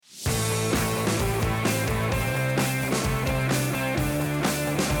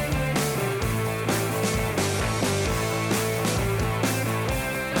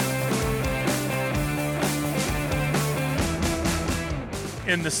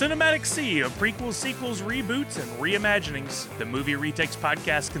In the cinematic sea of prequels, sequels, reboots, and reimaginings, the Movie Retakes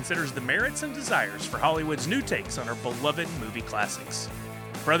podcast considers the merits and desires for Hollywood's new takes on our beloved movie classics.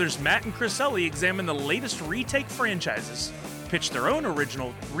 Brothers Matt and Chris Sully examine the latest retake franchises, pitch their own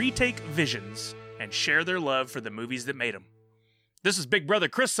original retake visions, and share their love for the movies that made them. This is Big Brother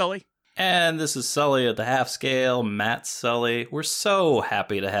Chris Sully. And this is Sully at the half scale, Matt Sully. We're so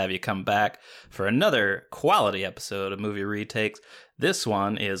happy to have you come back for another quality episode of Movie Retakes. This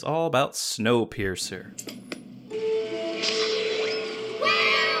one is all about Snowpiercer.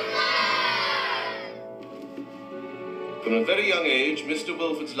 From a very young age, Mr.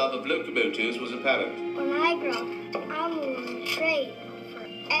 Wilford's love of locomotives was apparent. When I grow up, I'm on a train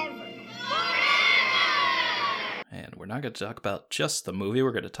forever. And we're not going to talk about just the movie.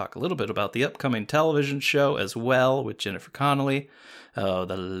 We're going to talk a little bit about the upcoming television show as well with Jennifer Connelly. Oh,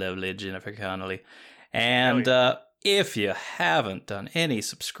 the lovely Jennifer Connelly. And if you haven't done any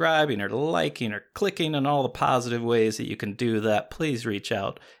subscribing or liking or clicking on all the positive ways that you can do that, please reach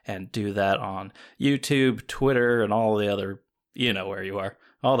out and do that on YouTube, Twitter, and all the other, you know where you are,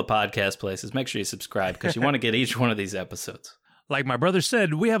 all the podcast places. Make sure you subscribe because you want to get each one of these episodes. Like my brother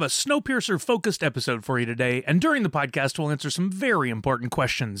said, we have a Snowpiercer-focused episode for you today, and during the podcast we'll answer some very important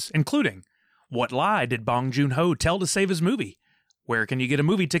questions, including, what lie did Bong Joon-ho tell to save his movie? Where can you get a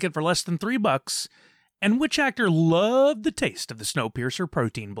movie ticket for less than $3? And which actor loved the taste of the Snowpiercer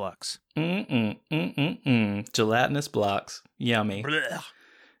protein blocks? Gelatinous blocks. Yummy.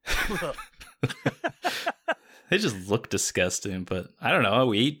 They just look disgusting, but I don't know.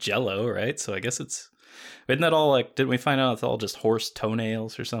 We eat Jell-O, right? So I guess it's... Isn't that all like, didn't we find out it's all just horse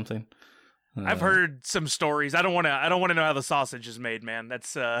toenails or something? I've heard some stories. I don't want to know how the sausage is made, man.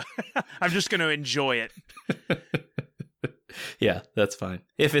 That's I'm just going to enjoy it. Yeah, that's fine.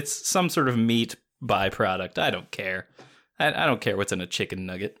 If it's some sort of meat byproduct, I don't care. I don't care what's in a chicken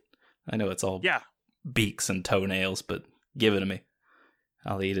nugget. I know it's all beaks and toenails, but give it to me.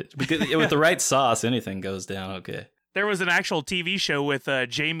 I'll eat it. Because with the right sauce, anything goes down okay. There was an actual TV show with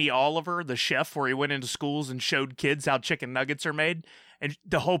Jamie Oliver, the chef, where he went into schools and showed kids how chicken nuggets are made. And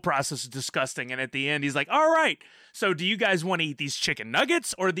the whole process is disgusting. And at the end, he's like, all right, so do you guys want to eat these chicken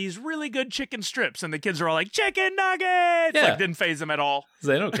nuggets or these really good chicken strips? And the kids are all like, chicken nuggets! Yeah. Like, didn't faze them at all.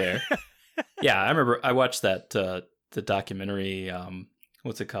 They don't care. Yeah, I remember I watched that the documentary,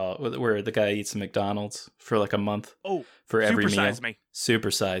 what's it called? Where the guy eats McDonald's for like a month. Oh, for every meal. Supersize Me.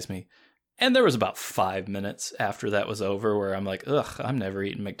 Supersize Me. And there was about 5 minutes after that was over where I'm like, ugh, I'm never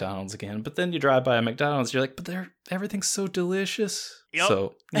eating McDonald's again. But then you drive by a McDonald's, you're like, but everything's so delicious. Yep.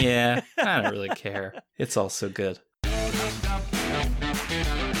 So, yeah, I don't really care. It's all so good.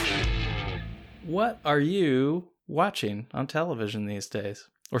 What are you watching on television these days?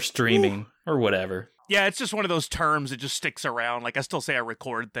 Or streaming, or whatever? Yeah, it's just one of those terms that just sticks around. Like, I still say I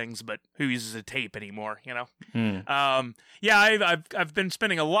record things, but who uses a tape anymore, you know? Yeah, I've been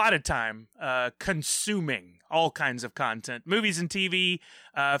spending a lot of time consuming all kinds of content. Movies and TV.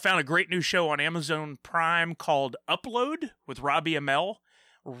 Found a great new show on Amazon Prime called Upload with Robbie Amell.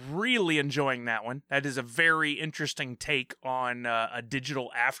 Really enjoying that one. That is a very interesting take on a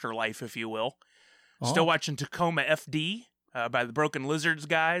digital afterlife, if you will. Still watching Tacoma FD. By the Broken Lizards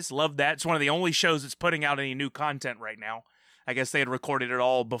guys. Love that. It's one of the only shows that's putting out any new content right now. I guess they had recorded it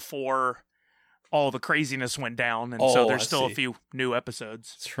all before all the craziness went down, and so there's still a few new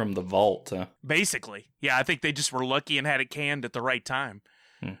episodes. It's from the vault, huh? Basically. Yeah, I think they just were lucky and had it canned at the right time.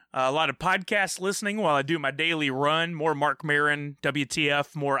 A lot of podcast listening while I do my daily run. More Mark Maron,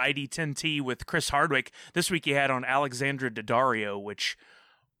 WTF, more ID10T with Chris Hardwick. This week you had on Alexandra Daddario, which...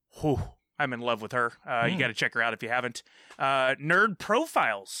 whew, I'm in love with her. You got to check her out if you haven't. Nerd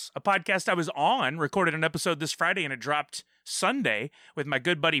Profiles, a podcast I was on, recorded an episode this Friday and it dropped Sunday with my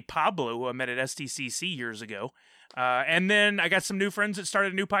good buddy Pablo, who I met at STCC years ago. And then I got some new friends that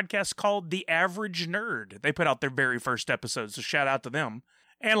started a new podcast called The Average Nerd. They put out their very first episode, so shout out to them.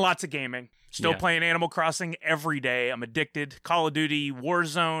 And lots of gaming. Still playing Animal Crossing every day. I'm addicted. Call of Duty,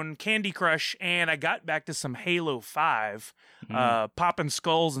 Warzone, Candy Crush, and I got back to some Halo 5. Popping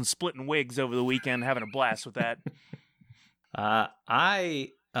skulls and splitting wigs over the weekend, having a blast with that.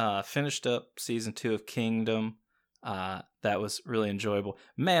 I finished up season 2 of Kingdom. That was really enjoyable.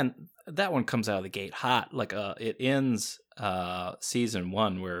 Man, that one comes out of the gate hot. Like it ends season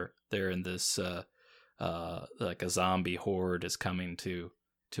 1 where they're in this like a zombie horde is coming to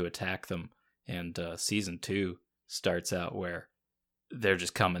attack them, and season 2 starts out where they're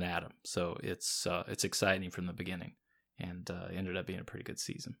just coming at them. So it's exciting from the beginning, and ended up being a pretty good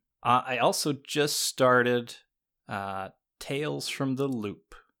season. I also just started Tales from the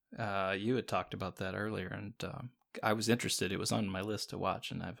Loop. You had talked about that earlier, and I was interested. It was on my list to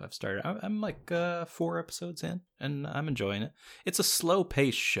watch, and I've started. I'm like 4 episodes in, and I'm enjoying it. It's a slow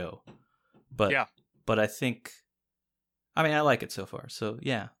paced show, but I think, I mean, I like it so far. So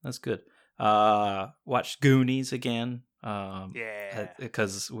yeah, that's good. Watched Goonies again.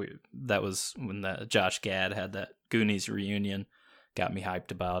 Because that was when Josh Gad had that Goonies reunion, got me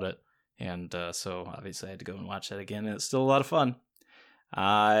hyped about it, and so obviously I had to go and watch that again, and it's still a lot of fun.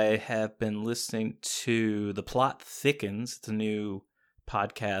 I have been listening to The Plot Thickens. It's a new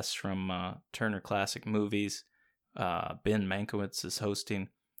podcast from Turner Classic Movies. Ben Mankiewicz is hosting,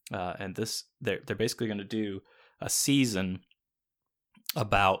 and they're basically going to do a season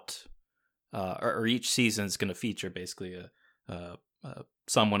about, or each season is going to feature basically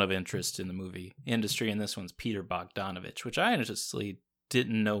someone of interest in the movie industry, and this one's Peter Bogdanovich, which I honestly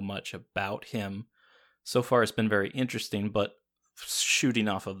didn't know much about him. So far, it's been very interesting, but shooting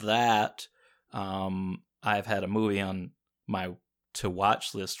off of that, I've had a movie on my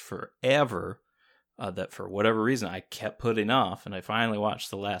to-watch list forever that for whatever reason I kept putting off, and I finally watched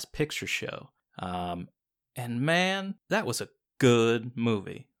The Last Picture Show. And man, that was a good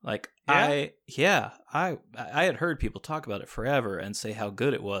movie. Like, I had heard people talk about it forever and say how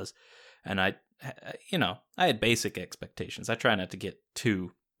good it was, and I had basic expectations. I try not to get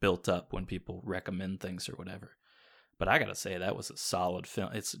too built up when people recommend things or whatever. But I gotta say, that was a solid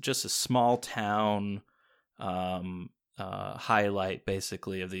film. It's just a small town highlight,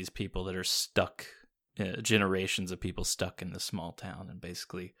 basically, of these people that are stuck, generations of people stuck in this small town, and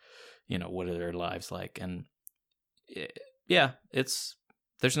basically, what are their lives like? And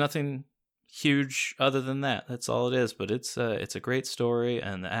there's nothing huge other than that. That's all it is. But it's a great story,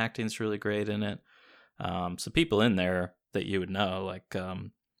 and the acting's really great in it. Some people in there that you would know, like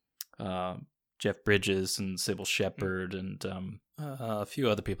Jeff Bridges and Sybil Shepherd, and a few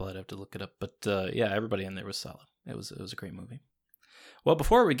other people. I'd have to look it up, but everybody in there was solid. It was a great movie. Well,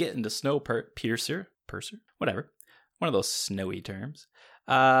 before we get into Snowpiercer, whatever, one of those snowy terms,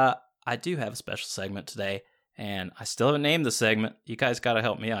 I do have a special segment today, and I still haven't named the segment. You guys got to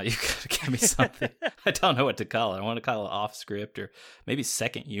help me out. You got to give me something. I don't know what to call it. I want to call it off script, or maybe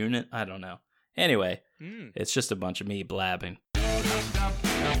second unit. I don't know. Anyway, It's just a bunch of me blabbing.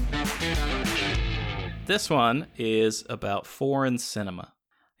 This one is about foreign cinema.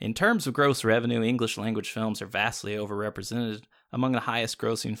 In terms of gross revenue, English language films are vastly overrepresented among the highest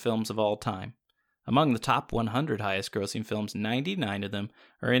grossing films of all time. Among the top 100 highest grossing films, 99 of them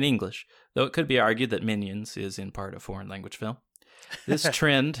are in English, though it could be argued that Minions is in part a foreign language film. This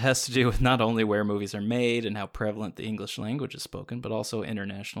trend has to do with not only where movies are made and how prevalent the English language is spoken, but also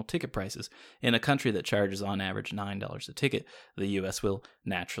international ticket prices. In a country that charges on average $9 a ticket, the U.S. will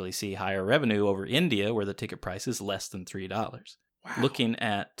naturally see higher revenue over India, where the ticket price is less than $3. Wow. Looking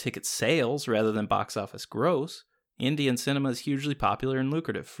at ticket sales rather than box office gross, Indian cinema is hugely popular and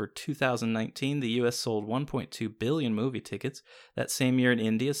lucrative. For 2019, the U.S. sold 1.2 billion movie tickets. That same year in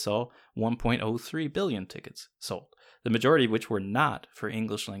India saw 1.03 billion tickets sold, the majority of which were not for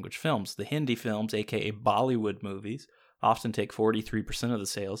English-language films. The Hindi films, aka Bollywood movies, often take 43% of the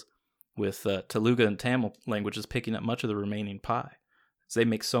sales, with Telugu and Tamil languages picking up much of the remaining pie. They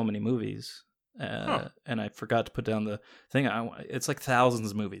make so many movies, and I forgot to put down the thing. It's like thousands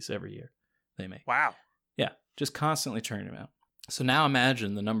of movies every year they make. Wow. Yeah, just constantly churning them out. So now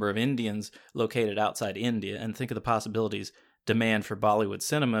imagine the number of Indians located outside India, and think of the possibilities demand for Bollywood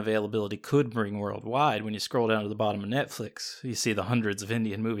cinema availability could bring worldwide. When you scroll down to the bottom of Netflix, you see the hundreds of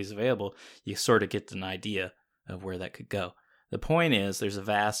Indian movies available. You sort of get an idea of where that could go. The point is, there's a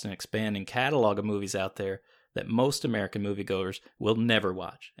vast and expanding catalog of movies out there that most American moviegoers will never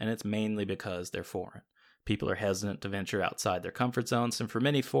watch, and it's mainly because they're foreign. People are hesitant to venture outside their comfort zones, and for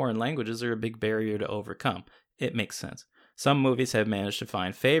many, foreign languages are a big barrier to overcome. It makes sense. Some movies have managed to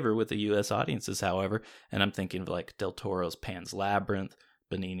find favor with the U.S. audiences, however, and I'm thinking of like Del Toro's Pan's Labyrinth,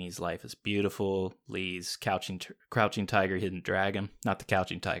 Benigni's Life is Beautiful, Lee's Crouching Tiger, Hidden Dragon, not the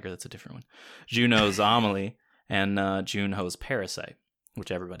Couching Tiger, that's a different one, Juno's Amelie, and Jun-Ho's Parasite,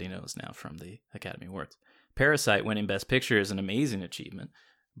 which everybody knows now from the Academy Awards. Parasite winning Best Picture is an amazing achievement,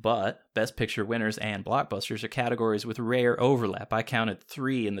 but Best Picture winners and blockbusters are categories with rare overlap. I counted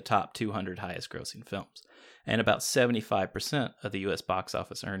 3 in the top 200 highest grossing films, and about 75% of the U.S. box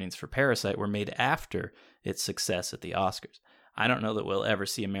office earnings for Parasite were made after its success at the Oscars. I don't know that we'll ever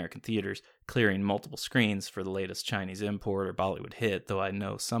see American theaters clearing multiple screens for the latest Chinese import or Bollywood hit, though I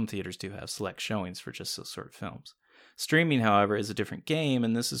know some theaters do have select showings for just those sort of films. Streaming, however, is a different game,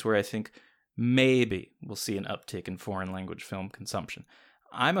 and this is where I think maybe we'll see an uptick in foreign language film consumption.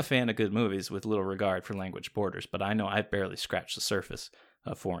 I'm a fan of good movies with little regard for language borders, but I know I've barely scratched the surface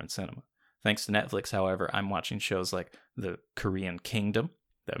of foreign cinema. Thanks to Netflix, however, I'm watching shows like The Korean Kingdom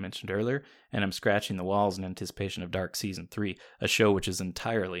that I mentioned earlier, and I'm scratching the walls in anticipation of Dark Season 3, a show which is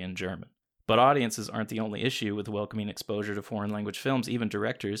entirely in German. But audiences aren't the only issue with welcoming exposure to foreign language films. Even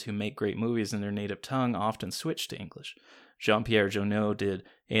directors who make great movies in their native tongue often switch to English. Jean-Pierre Jeunet did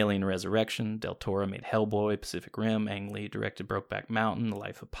Alien Resurrection, Del Toro made Hellboy, Pacific Rim, Ang Lee directed Brokeback Mountain, The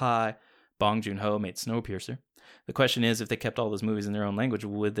Life of Pi, Bong Joon-ho made Snowpiercer. The question is, if they kept all those movies in their own language,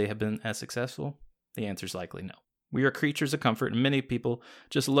 would they have been as successful? The answer is likely no. We are creatures of comfort, and many people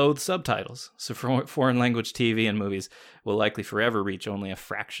just loathe subtitles. So foreign language TV and movies will likely forever reach only a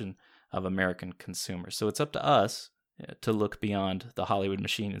fraction of American consumers. So it's up to us to look beyond the Hollywood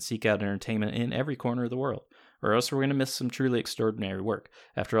machine and seek out entertainment in every corner of the world, or else we're going to miss some truly extraordinary work.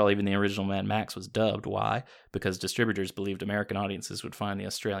 After all, even the original Mad Max was dubbed. Why? Because distributors believed American audiences would find the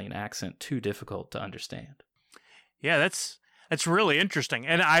Australian accent too difficult to understand. Yeah, that's really interesting.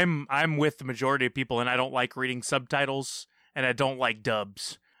 And I'm with the majority of people, and I don't like reading subtitles, and I don't like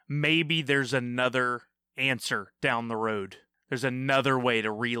dubs. Maybe there's another answer down the road. There's another way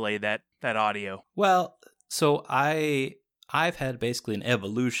to relay that audio. Well, so I've had basically an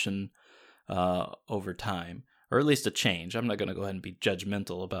evolution over time, or at least a change. I'm not going to go ahead and be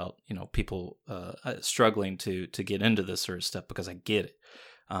judgmental about people struggling to get into this sort of stuff, because I get it.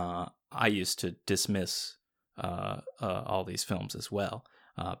 I used to dismiss all these films as well,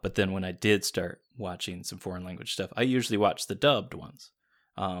 but then when I did start watching some foreign language stuff, I usually watch the dubbed ones.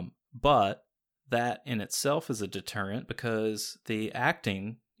 But that in itself is a deterrent, because the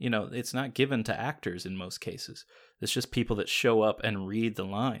acting, it's not given to actors in most cases. It's just people that show up and read the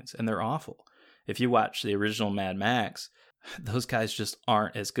lines, and they're awful. If you watch the original Mad Max, those guys just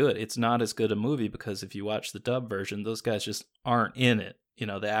aren't as good. It's not as good a movie because if you watch the dub version, those guys just aren't in it.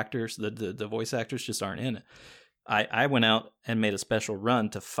 The actors, the voice actors just aren't in it. I went out and made a special run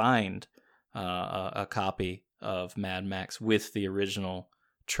to find a copy of Mad Max with the original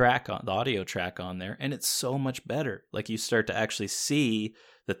track on the audio track on there, and it's so much better. Like, you start to actually see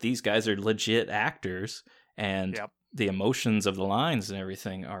that these guys are legit actors, and the emotions of the lines and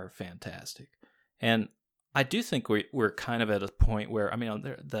everything are fantastic. And I do think we're kind of at a point where,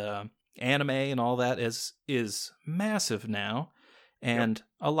 the anime and all that is massive now, and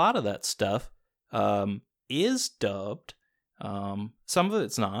a lot of that stuff is dubbed. Some of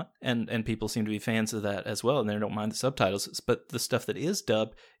it's not, and people seem to be fans of that as well, and they don't mind the subtitles. But the stuff that is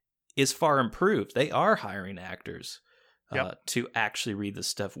dubbed is far improved. They are hiring actors to actually read the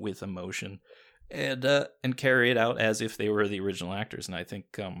stuff with emotion and carry it out as if they were the original actors. And I think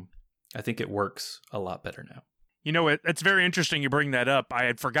it works a lot better now. It's very interesting you bring that up. I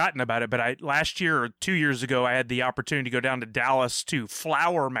had forgotten about it, but last year or 2 years ago, I had the opportunity to go down to Dallas to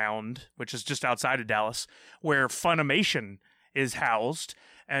Flower Mound, which is just outside of Dallas, where Funimation is housed.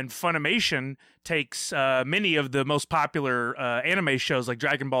 And Funimation takes many of the most popular anime shows like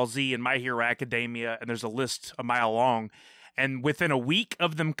Dragon Ball Z and My Hero Academia, and there's a list a mile long. And within a week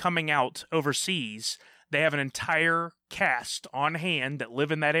of them coming out overseas, they have an entire cast on hand that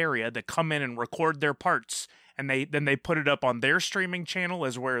live in that area that come in and record their parts. And then they put it up on their streaming channel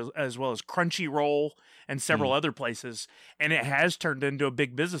as well as Crunchyroll and several other places. And it has turned into a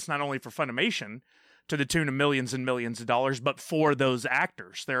big business, not only for Funimation to the tune of millions and millions of dollars, but for those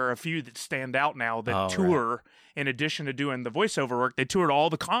actors. There are a few that stand out now that tour, in addition to doing the voiceover work, they toured all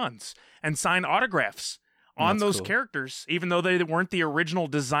the cons and signed autographs on those characters, even though they weren't the original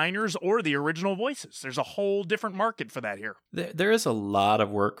designers or the original voices. There's a whole different market for that here. There is a lot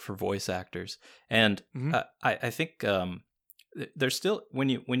of work for voice actors, and I think there's still, when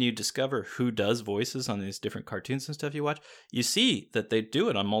you discover who does voices on these different cartoons and stuff you watch, you see that they do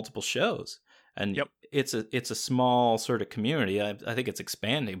it on multiple shows, and it's a small sort of community. I think it's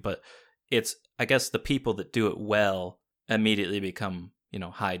expanding, but it's, I guess, the people that do it well immediately become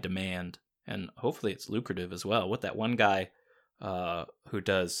high demand. And hopefully it's lucrative as well. With that one guy who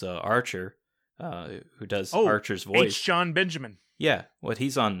does Archer, who does Archer's voice. H. John Benjamin. Yeah.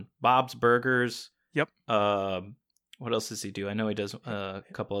 He's on Bob's Burgers. Yep. What else does he do? I know he does a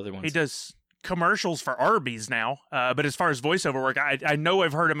couple other ones. He does commercials for Arby's now. But as far as voiceover work, I know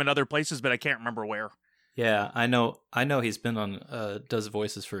I've heard him in other places, but I can't remember where. Yeah, I know he's been on, does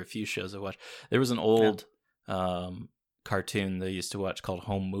voices for a few shows I watched. There was an old cartoon they used to watch called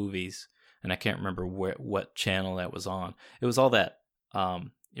Home Movies. And I can't remember what channel that was on. It was all that.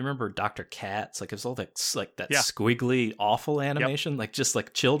 You remember Dr. Katz? Like, it was all that squiggly, awful animation, just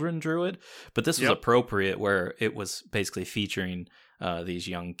like children drew it. But this was appropriate, where it was basically featuring these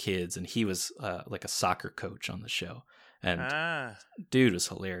young kids, and he was like a soccer coach on the show. And dude was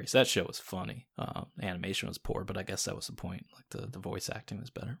hilarious. That show was funny. Animation was poor, but I guess that was the point. Like the voice acting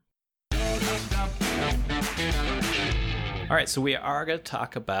was better. All right, so we are going to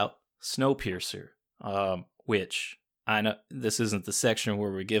talk about Snowpiercer, which I know this isn't the section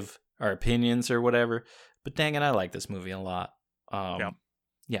where we give our opinions or whatever, but dang it, I like this movie a lot. Yeah.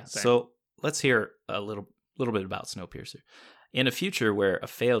 Same. So let's hear a little bit about Snowpiercer. In a future where a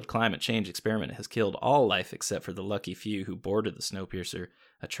failed climate change experiment has killed all life except for the lucky few who boarded the Snowpiercer,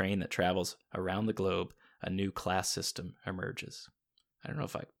 a train that travels around the globe, a new class system emerges. I don't know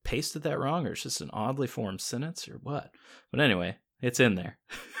if I pasted that wrong or it's just an oddly formed sentence or what. But anyway, it's in there.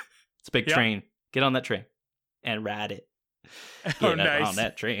 It's a big train. Get on that train and ride it. Nice. On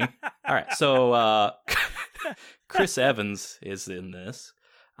that train. All right. So Chris Evans is in this.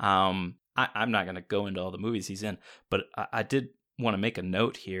 I'm not going to go into all the movies he's in, but I did want to make a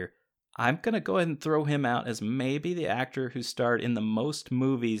note here. I'm going to go ahead and throw him out as maybe the actor who starred in the most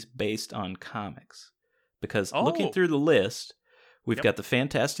movies based on comics. Because looking through the list, we've got the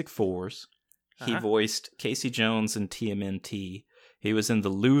Fantastic Fours. He voiced Casey Jones in TMNT. He was in The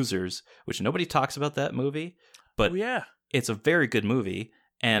Losers, which nobody talks about that movie, but it's a very good movie.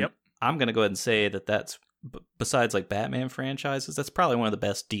 And I'm going to go ahead and say that that's, besides like Batman franchises, that's probably one of the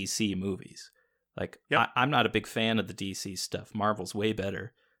best DC movies. Like, I'm not a big fan of the DC stuff. Marvel's way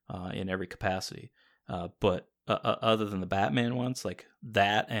better in every capacity. But other than the Batman ones, like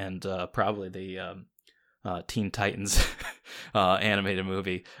that and probably the Teen Titans animated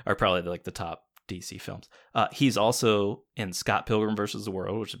movie are probably like the top DC films. He's also in Scott Pilgrim vs. the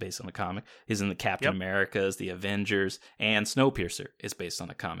World, which is based on a comic. He's in the Captain Americas, the Avengers, and Snowpiercer is based on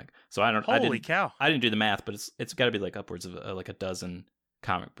a comic. So Holy cow! I didn't do the math, but it's got to be like upwards of like a dozen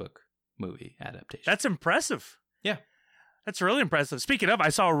comic book movie adaptations. That's impressive. Yeah. That's really impressive. Speaking of, I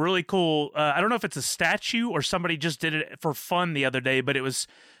saw a really cool, I don't know if it's a statue or somebody just did it for fun the other day, but it was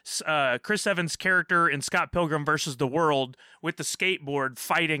Chris Evans' character in Scott Pilgrim versus the World with the skateboard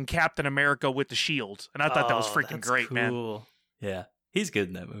fighting Captain America with the shield. And I thought that was freaking great, cool. man. Yeah. He's good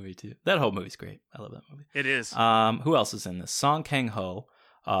in that movie, too. That whole movie's great. I love that movie. It is. Who else is in this? Song Kang-ho,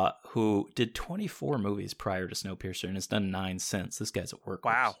 who did 24 movies prior to Snowpiercer and has done 9 since. This guy's a workhorse.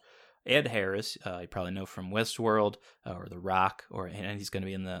 Wow. Ed Harris, you probably know from Westworld or The Rock, and he's going to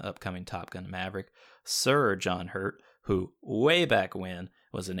be in the upcoming Top Gun Maverick. Sir John Hurt, who way back when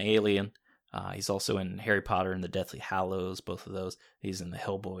was an alien. He's also in Harry Potter and the Deathly Hallows, both of those. He's in the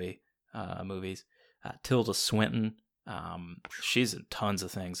Hellboy movies. Tilda Swinton, she's in tons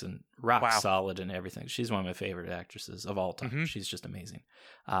of things and rock solid in everything. She's one of my favorite actresses of all time. Mm-hmm. She's just amazing.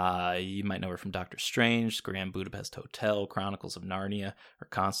 You might know her from Doctor Strange, Grand Budapest Hotel, Chronicles of Narnia, or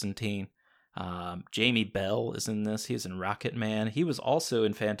Constantine. Jamie Bell is in this. He's in Rocket Man. He was also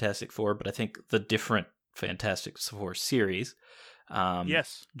in Fantastic Four, but I think the different Fantastic Four series.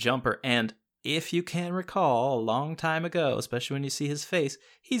 Yes. Jumper. And if you can recall, a long time ago, especially when you see his face,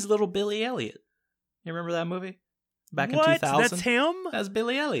 he's little Billy Elliot. You remember that movie? Back in 2000? That's him? That's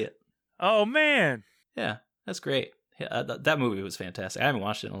Billy Elliot. Oh, man. Yeah, that's great. Yeah, that movie was fantastic. I haven't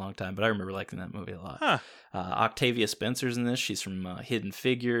watched it in a long time, but I remember liking that movie a lot. Huh. Octavia Spencer's in this. She's from Hidden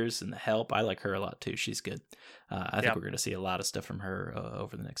Figures and The Help. I like her a lot, too. She's good. I think we're going to see a lot of stuff from her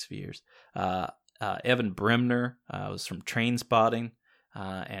over the next few years. Evan Bremner was from Trainspotting.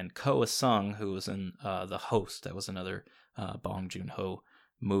 And Koh Sung, who was in The Host. That was another Bong Joon-ho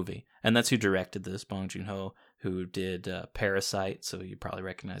movie. And that's who directed this, Bong Joon-ho, who did Parasite, so you probably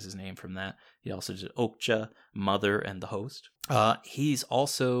recognize his name from that. He also did Okja, Mother, and The Host. He's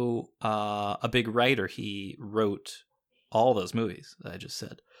also a big writer. He wrote all those movies that I just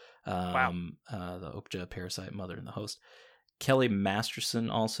said. The Okja, Parasite, Mother, and The Host. Kelly Masterson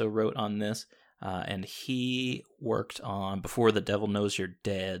also wrote on this, and he worked on Before the Devil Knows You're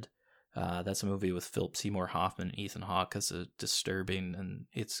Dead. That's a movie with Philip Seymour Hoffman and Ethan Hawke. It's a disturbing, and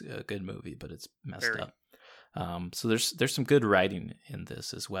it's a good movie, but it's messed up. So there's some good writing in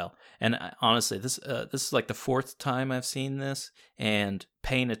this as well. And honestly, this is like the 4th time I've seen this, and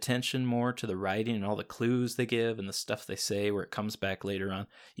paying attention more to the writing and all the clues they give and the stuff they say where it comes back later on.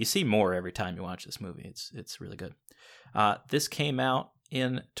 You see more every time you watch this movie. It's really good. This came out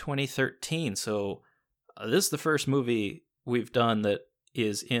in 2013, so this is the first movie we've done that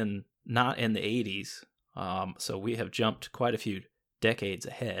is not in the 80s. So we have jumped quite a few decades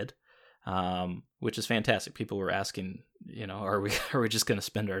ahead. Which is fantastic. People were asking, are we just going to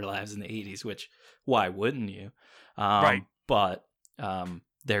spend our lives in the 80s? Which, why wouldn't you? Right. But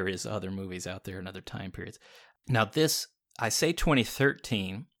there is other movies out there in other time periods. Now this, I say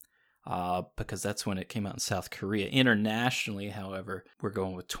 2013 because that's when it came out in South Korea. Internationally, however, we're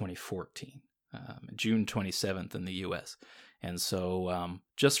going with 2014, June 27th in the U.S. And so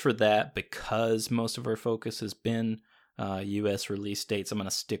just for that, because most of our focus has been U.S. release dates. I'm going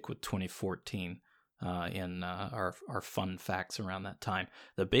to stick with 2014 in our fun facts around that time.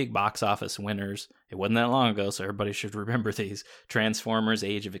 The big box office winners, it wasn't that long ago, so everybody should remember these. Transformers,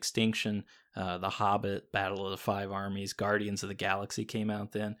 Age of Extinction, The Hobbit, Battle of the Five Armies, Guardians of the Galaxy came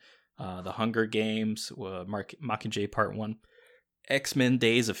out then, The Hunger Games, Mockingjay Part 1, X-Men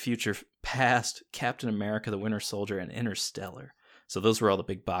Days of Future Past, Captain America, The Winter Soldier, and Interstellar. So those were all the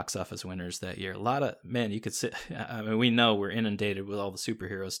big box office winners that year. A lot of, man, you could sit, I mean, we know we're inundated with all the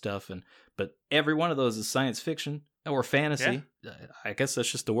superhero stuff, but every one of those is science fiction or fantasy. Yeah. I guess that's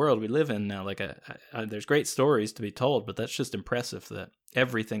just the world we live in now. Like, there's great stories to be told, but that's just impressive that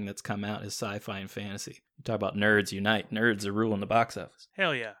everything that's come out is sci-fi and fantasy. You talk about nerds unite. Nerds are ruling the box office.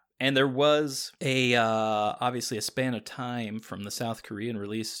 Hell yeah. And there was obviously a span of time from the South Korean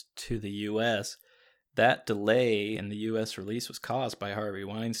release to the U.S. That delay in the U.S. release was caused by Harvey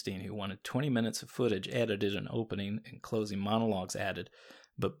Weinstein, who wanted 20 minutes of footage edited and opening and closing monologues added.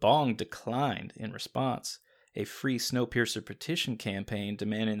 But Bong declined. In response, a free Snowpiercer petition campaign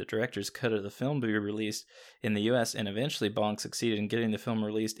demanding the director's cut of the film be released in the U.S., and eventually Bong succeeded in getting the film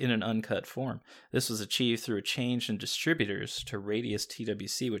released in an uncut form. This was achieved through a change in distributors to Radius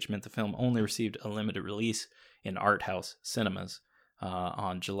TWC, which meant the film only received a limited release in art house cinemas.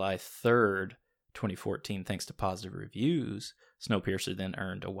 On July 3rd, 2014, thanks to positive reviews, Snowpiercer then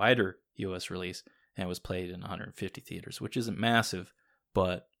earned a wider U.S. release and was played in 150 theaters, which isn't massive,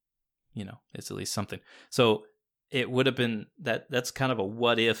 but, you know, it's at least something. So it would have been, that's kind of a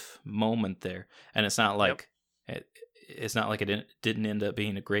what-if moment there. And it's not like, it's not like it didn't end up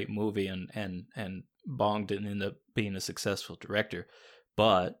being a great movie and Bong didn't end up being a successful director,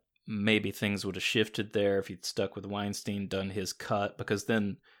 but maybe things would have shifted there if he'd stuck with Weinstein, done his cut, because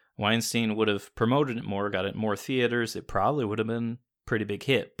then Weinstein would have promoted it more, got it in more theaters. It probably would have been a pretty big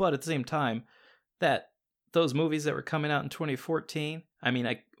hit. But at the same time, that those movies that were coming out in 2014, I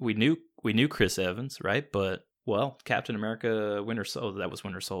mean, we knew Chris Evans, right? But, well, Captain America, that was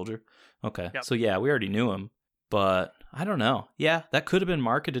Winter Soldier. Okay. Yep. So, yeah, we already knew him. But I don't know. Yeah, that could have been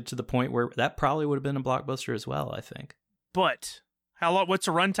marketed to the point where that probably would have been a blockbuster as well, I think. But how long? What's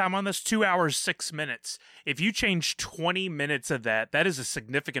the runtime on this? 2 hours, 6 minutes. If you change 20 minutes of that, that is a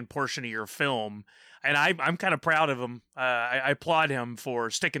significant portion of your film. And I'm kind of proud of him. I applaud him for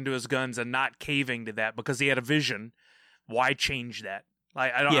sticking to his guns and not caving to that because he had a vision. Why change that?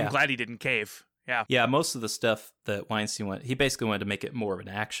 I'm glad he didn't cave. Yeah. Yeah, most of the stuff that Weinstein he basically wanted to make it more of an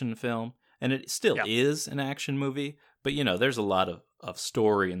action film. And it still is an action movie. But, you know, there's a lot of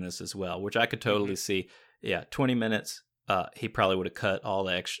story in this as well, which I could totally see. Yeah, 20 minutes. He probably would have cut all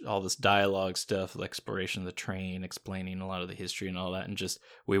this dialogue stuff, the exploration of the train, explaining a lot of the history and all that, and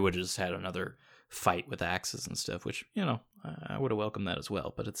we would have just had another fight with axes and stuff, which, you know, I would have welcomed that as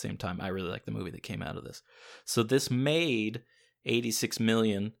well. But at the same time, I really like the movie that came out of this. So this made $86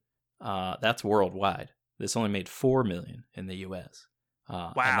 million. That's worldwide. This only made $4 million in the U.S.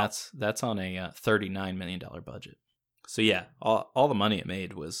 Wow, and that's on a $39 million budget. So yeah, all the money it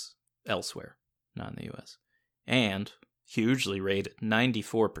made was elsewhere, not in the U.S. And hugely rated,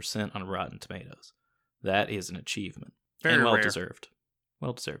 94% on Rotten Tomatoes. That is an achievement. Very and well rare. deserved.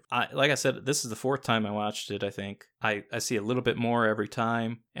 Well deserved. Like I said, this is the fourth time I watched it, I think. I see a little bit more every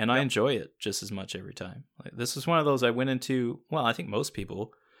time, and I enjoy it just as much every time. Like, this is one of those I went into, well, I think most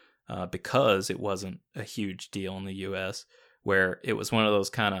people, because it wasn't a huge deal in the U.S., where it was one of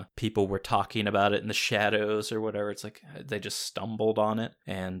those kind of people were talking about it in the shadows or whatever. It's like they just stumbled on it.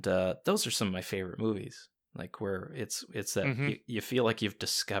 And those are some of my favorite movies. Like where it's that you feel like you've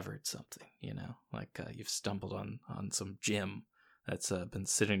discovered something, you know, like you've stumbled on some gem that's been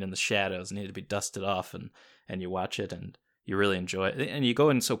sitting in the shadows and needed to be dusted off, and you watch it and you really enjoy it. And you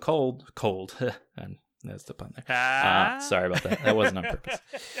go in so cold, and that's the pun there. Sorry about that. That wasn't on purpose.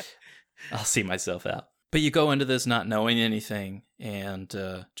 I'll see myself out. But you go into this not knowing anything and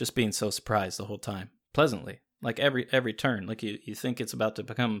just being so surprised the whole time, pleasantly, like every turn. Like you think it's about to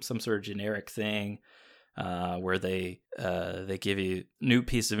become some sort of generic thing where they give you new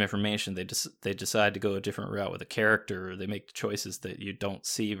piece of information. They decide to go a different route with a character, or they make choices that you don't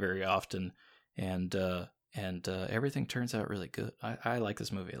see very often, and everything turns out really good. I like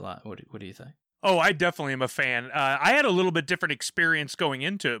this movie a lot. What do you think? Oh, I definitely am a fan. I had a little bit different experience going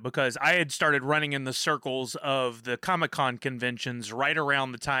into it because I had started running in the circles of the Comic-Con conventions right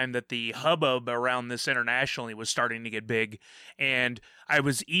around the time that the hubbub around this internationally was starting to get big, and I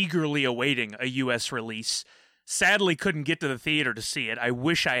was eagerly awaiting a U.S. release. Sadly, couldn't get to the theater to see it. I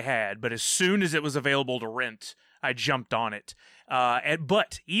wish I had, but as soon as it was available to rent, I jumped on it.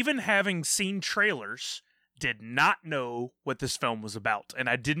 But even having seen trailers, did not know what this film was about, and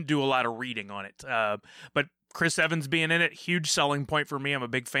I didn't do a lot of reading on it. But Chris Evans being in it, huge selling point for me. I'm a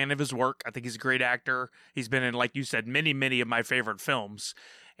big fan of his work. I think he's a great actor. He's been in, like you said, many, many of my favorite films.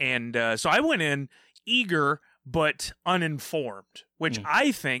 And so I went in eager but uninformed, which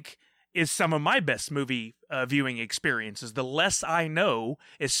I think is some of my best movie viewing experiences. The less I know,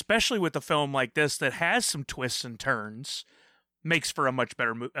 especially with a film like this that has some twists and turns, makes for a much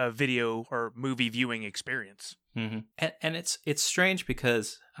better video or movie viewing experience. Mm-hmm. And it's strange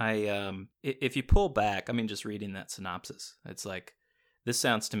because if you pull back, I mean, just reading that synopsis, it's like, this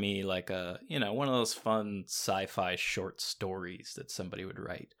sounds to me like one of those fun sci-fi short stories that somebody would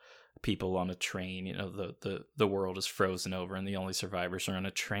write. People on a train, the world is frozen over and the only survivors are on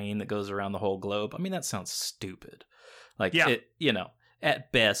a train that goes around the whole globe. I mean, that sounds stupid. Like,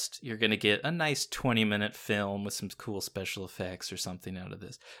 at best, you're going to get a nice 20-minute film with some cool special effects or something out of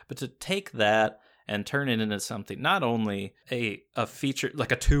this. But to take that and turn it into something, not only a feature,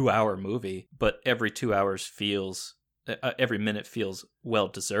 like a 2-hour movie, but every 2 hours every minute feels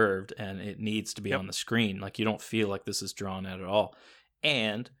well-deserved and it needs to be on the screen. Like, you don't feel like this is drawn out at all.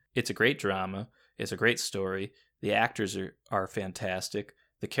 And it's a great drama. It's a great story. The actors are fantastic.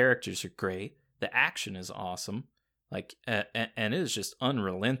 The characters are great. The action is awesome. Like, and it is just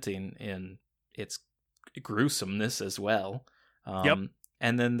unrelenting in its gruesomeness as well. And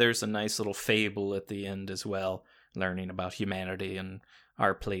then there's a nice little fable at the end as well, learning about humanity and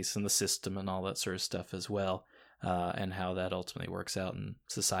our place in the system and all that sort of stuff as well, and how that ultimately works out in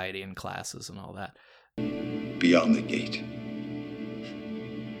society and classes and all that. Beyond the gate.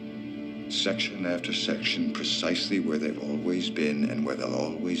 Section after section, precisely where they've always been and where they'll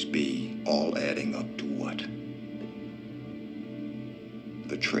always be, all adding up to what?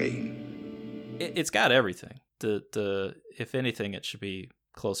 The train. It's got everything. The if anything, it should be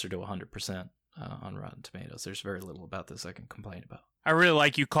closer to 100% on Rotten Tomatoes. There's very little about this I can complain about. I really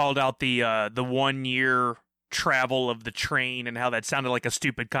like you called out the 1 year travel of the train and how that sounded like a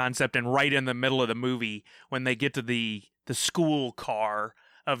stupid concept. And right in the middle of the movie, when they get to the school car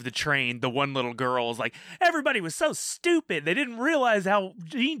of the train, the one little girl is like, everybody was so stupid. They didn't realize how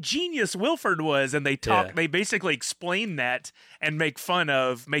genius Wilford was. And they they basically explain that and making fun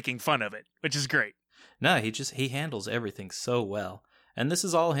of it, which is great. No, he handles everything so well. And this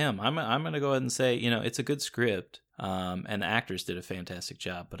is all him. I'm going to go ahead and say, it's a good script. And the actors did a fantastic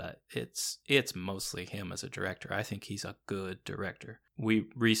job, but it's mostly him as a director. I think he's a good director. We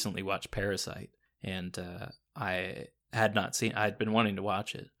recently watched Parasite, and I had not seen. I'd been wanting to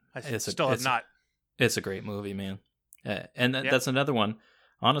watch it. I still have not. It's a great movie, man. And that's another one.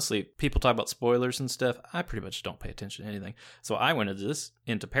 Honestly, people talk about spoilers and stuff. I pretty much don't pay attention to anything. So I went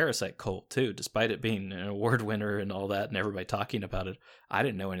into Parasite cold too, despite it being an award winner and all that, and everybody talking about it. I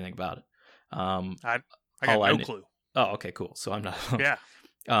didn't know anything about it. I got no clue. Oh, okay, cool. So I'm not.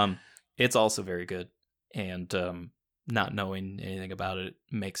 Yeah. It's also very good, and not knowing anything about it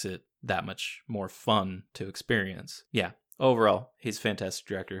makes it that much more fun to experience. Yeah. Overall, he's a fantastic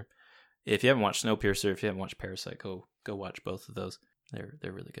director. If you haven't watched Snowpiercer, if you haven't watched Parasite, go watch both of those.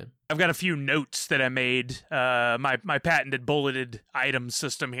 They're really good. I've got a few notes that I made. My patented bulleted items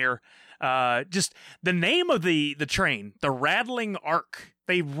system here. Just the name of the train, the Rattling Ark.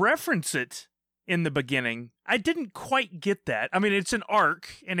 They reference it in the beginning. I didn't quite get that. I mean, it's an arc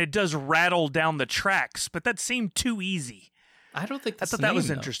and it does rattle down the tracks, but that seemed too easy. I don't think that's I thought that was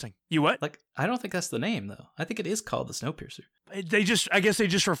interesting. You what? Like, I don't think that's the name though. I think it is called the Snowpiercer. I guess they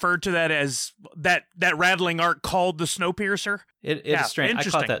just referred to that as that rattling arc called the Snowpiercer. It is strange. I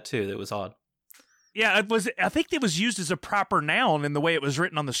caught that too. That was odd. Yeah, it was. I think it was used as a proper noun in the way it was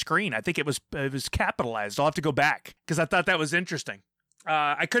written on the screen. I think it was capitalized. I'll have to go back because I thought that was interesting.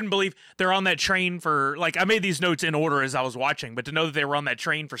 I couldn't believe they're on that train for, like, I made these notes in order as I was watching, but to know that they were on that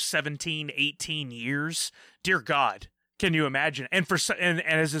train for 17, 18 years, dear God, can you imagine? And and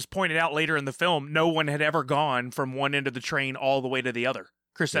as is pointed out later in the film, no one had ever gone from one end of the train all the way to the other.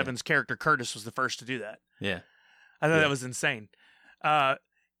 Chris Evans' character Curtis was the first to do that. Yeah. I thought that was insane.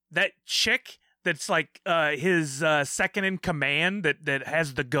 That chick that's like his second in command that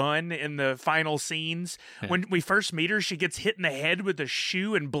has the gun in the final scenes. Yeah. When we first meet her, she gets hit in the head with a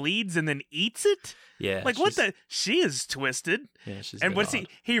shoe and bleeds and then eats it. Yeah. Like, what the? She is twisted. Yeah, she's and what's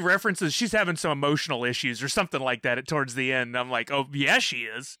he references, she's having some emotional issues or something like that towards the end. I'm like, oh, yeah, she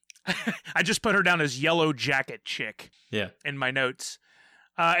is. I just put her down as Yellow Jacket chick. Yeah. In my notes.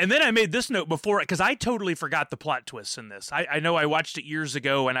 And then I made this note before it because I totally forgot the plot twists in this. I know I watched it years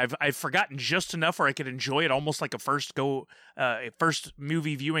ago and I've forgotten just enough where I could enjoy it almost like a first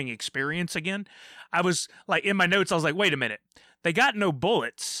movie viewing experience again. I was like, in my notes, I was like, wait a minute, they got no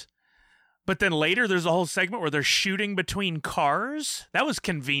bullets, But then later, there's a whole segment where they're shooting between cars. That was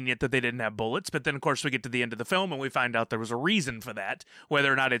convenient that they didn't have bullets. But then, of course, we get to the end of the film and we find out there was a reason for that.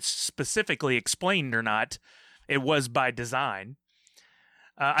 Whether or not it's specifically explained or not, it was by design.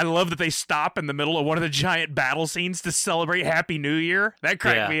 I love that they stop in the middle of one of the giant battle scenes to celebrate Happy New Year. That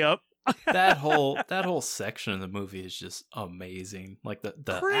cracked me up. that whole section of the movie is just amazing. Like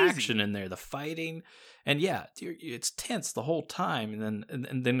the action in there, the fighting, and it's tense the whole time.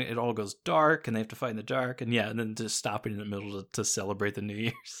 And then it all goes dark, and they have to fight in the dark, and then just stopping in the middle to celebrate the New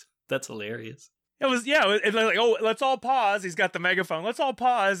Year's. That's hilarious. It was like, oh, let's all pause. He's got the megaphone. Let's all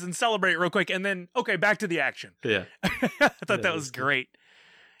pause and celebrate real quick, and then back to the action. Yeah, I thought that was great.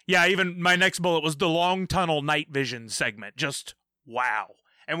 Yeah, even my next bullet was the long tunnel night vision segment. Just wow.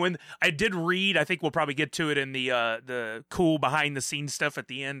 And when I did read, I think we'll probably get to it in the cool behind the scenes stuff at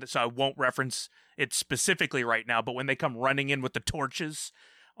the end, so I won't reference it specifically right now. But when they come running in with the torches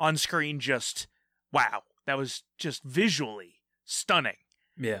on screen, just wow, that was just visually stunning.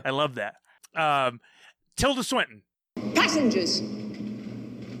 Yeah, I love that. Tilda Swinton. Passengers,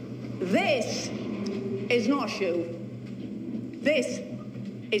 this is not a shoe. This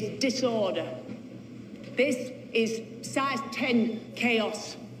is disorder. This is size 10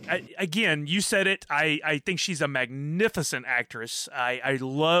 chaos. Again, you said it. I think she's a magnificent actress. I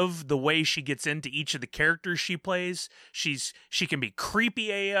love the way she gets into each of the characters she plays. She can be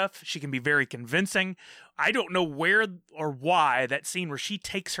creepy AF. She can be very convincing. I don't know where or why that scene where she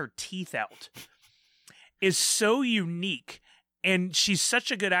takes her teeth out is so unique. And she's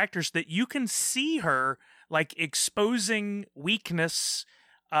such a good actress that you can see her like exposing weakness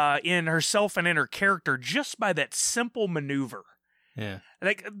in herself and in her character just by that simple maneuver. Yeah.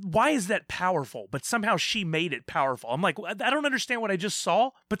 Like, why is that powerful? But somehow she made it powerful. I'm like, I don't understand what I just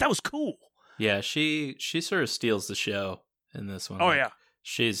saw, but that was cool. Yeah, she sort of steals the show in this one. Oh, like, yeah.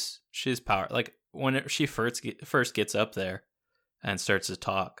 She's power. Like, when she first gets up there and starts to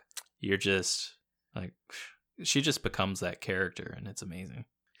talk, you're just like, she just becomes that character, and it's amazing.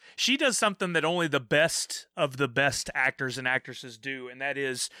 She does something that only the best of the best actors and actresses do, and that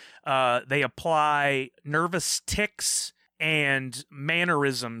is they apply nervous tics and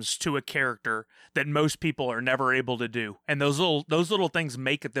mannerisms to a character that most people are never able to do. And those little things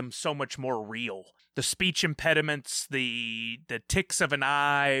make them so much more real. The speech impediments, the tics of an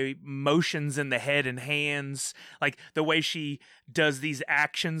eye, motions in the head and hands, like the way she does these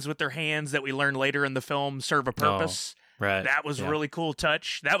actions with her hands that we learn later in the film serve a purpose. Oh, right. That was a really cool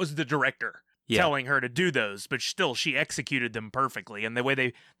touch. That was the director telling her to do those, but still she executed them perfectly. And the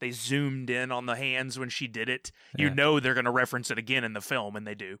way they zoomed in on the hands when she did it, you know they're going to reference it again in the film, and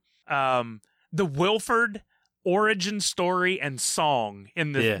they do. The Wilford origin story and song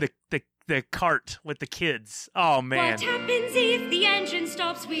in the cart with the kids. Oh, man. What happens if the engine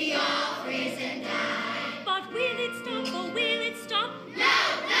stops? We all freeze and die. But will it stop or will it stop? No!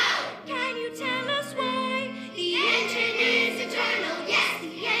 Can you tell us why? The engine is eternal. Yes,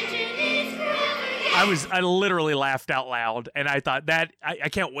 the engine is forever. Yes. I literally laughed out loud, and I thought that I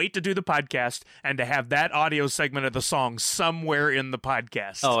can't wait to do the podcast and to have that audio segment of the song somewhere in the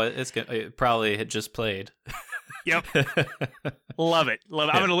podcast. Oh, it probably had just played. Yep. Love it. I'm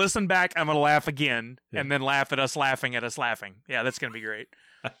going to listen back. I'm going to laugh again and then laugh at us laughing at us laughing. Yeah, that's going to be great.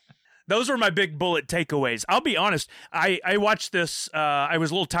 Those were my big bullet takeaways. I'll be honest. I watched this. I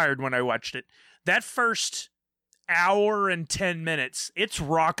was a little tired when I watched it. That first hour and 10 minutes, it's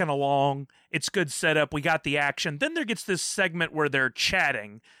rocking along. It's good setup. We got the action. Then there gets this segment where they're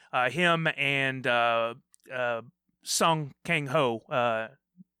chatting, him and Song Kang-ho,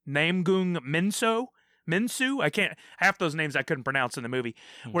 Namgung Minsu, I can't, half those names I couldn't pronounce in the movie,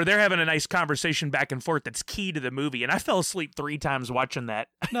 where they're having a nice conversation back and forth that's key to the movie. And I fell asleep 3 times watching that.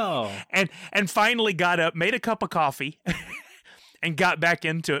 No. and finally got up, made a cup of coffee, and got back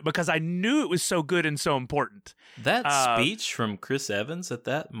into it because I knew it was so good and so important. That speech from Chris Evans at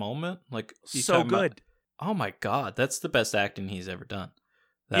that moment, like, so good. Oh my God, that's the best acting he's ever done.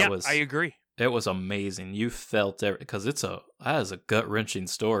 I agree. It was amazing. You felt it because that is a gut-wrenching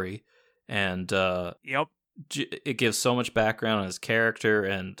story. And it gives so much background on his character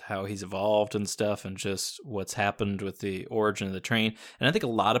and how he's evolved and stuff, and just what's happened with the origin of the train. And I think a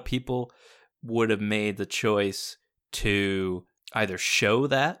lot of people would have made the choice to either show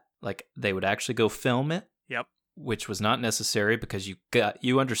that, like they would actually go film it, which was not necessary because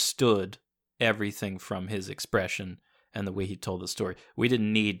you understood everything from his expression and the way he told the story. We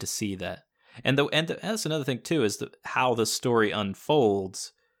didn't need to see that. And that's another thing too, is how the story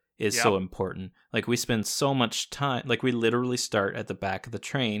unfolds is so important. Like, we spend so much time, like we literally start at the back of the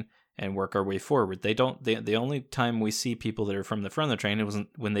train and work our way forward. They don't. The only time we see people that are from the front of the train, it wasn't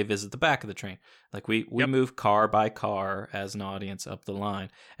when they visit the back of the train. Like we move car by car as an audience up the line,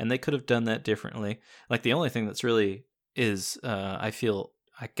 and they could have done that differently. Like the only thing that's really is I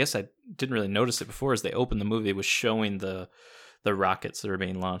guess I didn't really notice it before, as they opened the movie was showing the rockets that are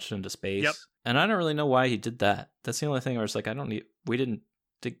being launched into space. Yep. And I don't really know why he did that. That's the only thing I was like, we didn't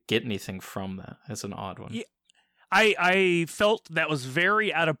get anything from that. That's an odd one. Yeah. I felt that was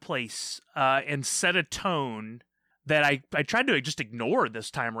very out of place and set a tone that I tried to just ignore this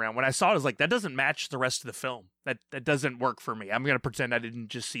time around. When I saw it, I was like, that doesn't match the rest of the film. That doesn't work for me. I'm going to pretend I didn't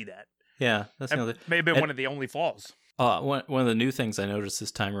just see that. Yeah. That's maybe one of the only flaws. One of the new things I noticed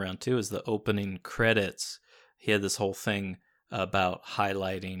this time around, too, is the opening credits. He had this whole thing about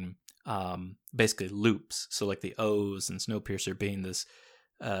highlighting basically loops. So like the O's and Snowpiercer being this,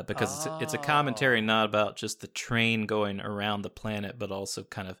 because it's a commentary not about just the train going around the planet, but also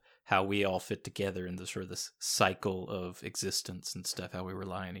kind of how we all fit together in this sort of this cycle of existence and stuff, how we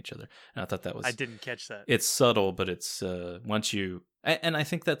rely on each other. And I thought that was... I didn't catch that. It's subtle, but it's once you... And I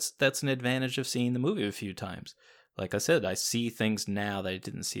think that's an advantage of seeing the movie a few times. Like I said, I see things now that I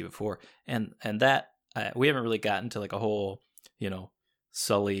didn't see before. And that... we haven't really gotten to like a whole,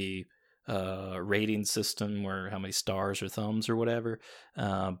 Sully rating system where how many stars or thumbs or whatever.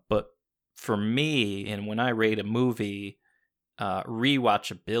 But for me, and when I rate a movie,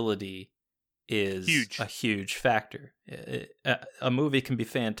 rewatchability is a huge factor. A movie can be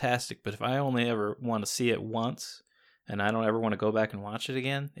fantastic, but if I only ever want to see it once and I don't ever want to go back and watch it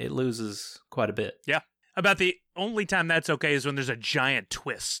again, it loses quite a bit. Yeah. About the only time that's okay is when there's a giant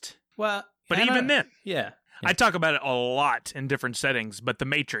twist. Well, but even then. Yeah. I talk about it a lot in different settings, but The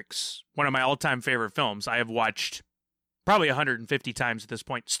Matrix, one of my all-time favorite films, I have watched probably 150 times at this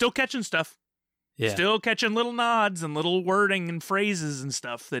point. Still catching stuff. Yeah. Still catching little nods and little wording and phrases and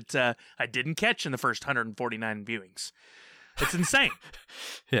stuff that I didn't catch in the first 149 viewings. It's insane.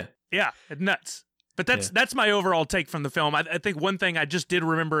 Yeah. Yeah, it's nuts. But that's my overall take from the film. I think one thing I just did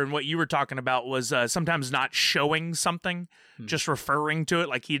remember in what you were talking about was sometimes not showing something, just referring to it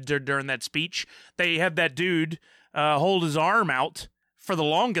like he did during that speech. They have that dude hold his arm out for the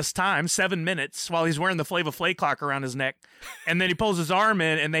longest time, 7 minutes, while he's wearing the Flava Flav clock around his neck. And then he pulls his arm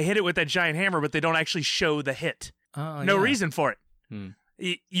in and they hit it with that giant hammer, but they don't actually show the hit. No reason for it.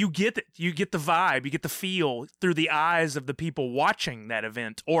 You get it. You get the vibe. You get the feel through the eyes of the people watching that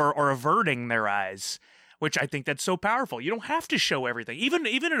event or averting their eyes, which I think that's so powerful. You don't have to show everything. Even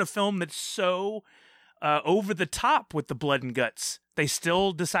in a film that's so over the top with the blood and guts, they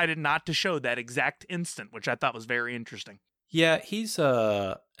still decided not to show that exact instant, which I thought was very interesting. Yeah, he's and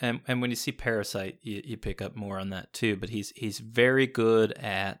when you see Parasite, you pick up more on that too. But he's very good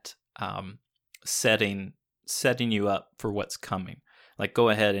at setting you up for what's coming. Like go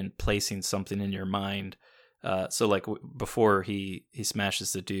ahead and placing something in your mind. So like before he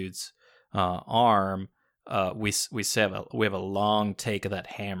smashes the dude's arm, we have a long take of that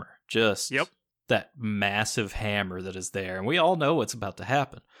hammer. Just that massive hammer that is there, and we all know what's about to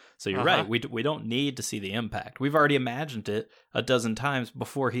happen. So you're right. We don't need to see the impact. We've already imagined it a dozen times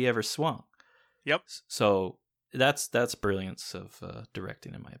before he ever swung. Yep. So that's brilliance of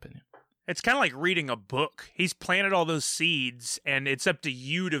directing, in my opinion. It's kind of like reading a book. He's planted all those seeds, and it's up to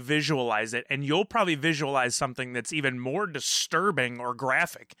you to visualize it, and you'll probably visualize something that's even more disturbing or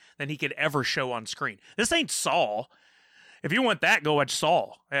graphic than he could ever show on screen. This ain't Saw. If you want that, go watch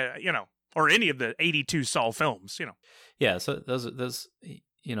Saw, or any of the 82 Saw films, Yeah, so those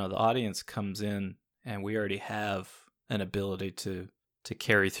the audience comes in, and we already have an ability to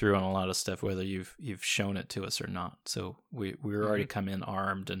carry through on a lot of stuff, whether you've shown it to us or not. So we're already come in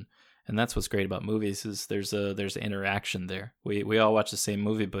armed, and that's what's great about movies is there's interaction there. We all watch the same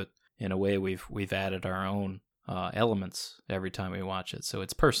movie, but in a way we've added our own elements every time we watch it, so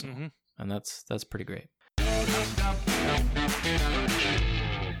it's personal, and that's pretty great.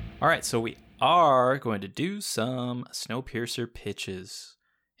 All right, so we are going to do some Snowpiercer pitches,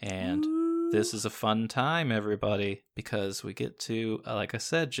 and this is a fun time, everybody, because we get to, like I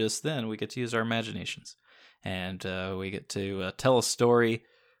said just then, we get to use our imaginations, and we get to tell a story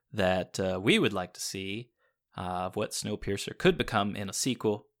that we would like to see of what Snowpiercer could become in a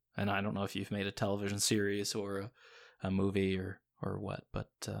sequel. And I don't know if you've made a television series or a movie or what, but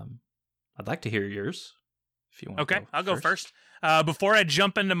I'd like to hear yours if you want. Okay, I'll go first. Before I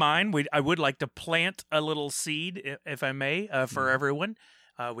jump into mine, I would like to plant a little seed, if I may, for everyone.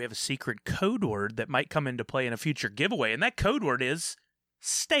 We have a secret code word that might come into play in a future giveaway, and that code word is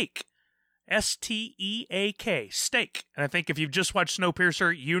steak. STEAK, steak. And I think if you've just watched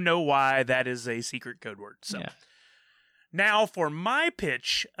Snowpiercer, you know why that is a secret code word. So Now for my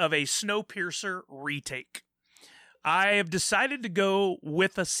pitch of a Snowpiercer retake. I have decided to go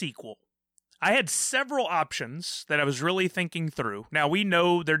with a sequel. I had several options that I was really thinking through. Now, we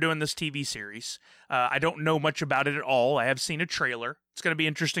know they're doing this TV series. I don't know much about it at all. I have seen a trailer. It's going to be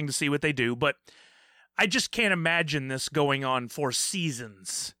interesting to see what they do, but I just can't imagine this going on for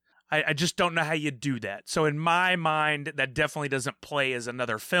seasons. I just don't know how you do that. So in my mind, that definitely doesn't play as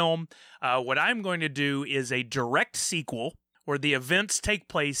another film. What I'm going to do is a direct sequel where the events take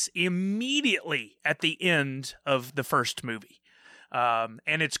place immediately at the end of the first movie.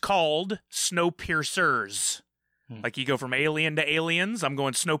 And it's called Snowpiercers. Like you go from Alien to Aliens, I'm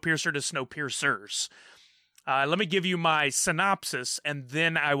going Snowpiercer to Snowpiercers. Let me give you my synopsis, and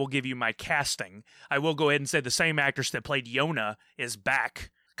then I will give you my casting. I will go ahead and say the same actress that played Yona is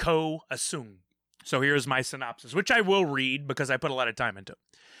back, Ko Asung. So here's my synopsis, which I will read because I put a lot of time into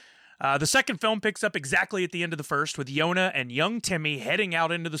it. The second film picks up exactly at the end of the first, with Yona and young Timmy heading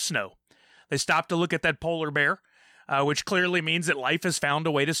out into the snow. They stop to look at that polar bear, which clearly means that life has found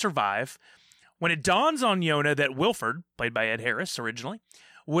a way to survive. When it dawns on Yona that Wilford, played by Ed Harris originally,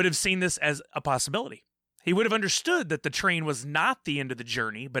 would have seen this as a possibility. He would have understood that the train was not the end of the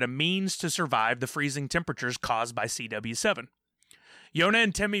journey, but a means to survive the freezing temperatures caused by CW7. Yona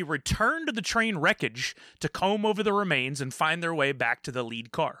and Timmy return to the train wreckage to comb over the remains and find their way back to the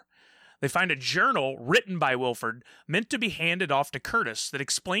lead car. They find a journal written by Wilford meant to be handed off to Curtis that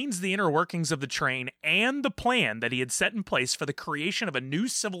explains the inner workings of the train and the plan that he had set in place for the creation of a new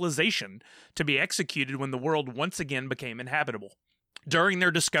civilization to be executed when the world once again became inhabitable. During their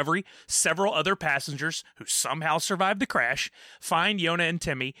discovery, several other passengers who somehow survived the crash find Yona and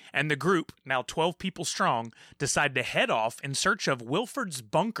Timmy, and the group, now 12 people strong, decide to head off in search of Wilford's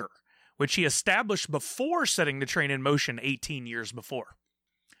bunker, which he established before setting the train in motion 18 years before.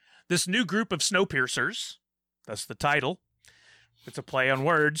 This new group of Snowpiercers, that's the title. It's a play on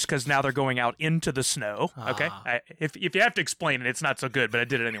words because now they're going out into the snow. Okay, if you have to explain it, it's not so good, but I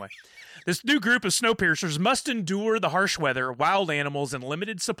did it anyway. This new group of Snowpiercers must endure the harsh weather, wild animals, and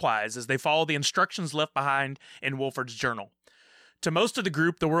limited supplies as they follow the instructions left behind in Wilford's journal. To most of the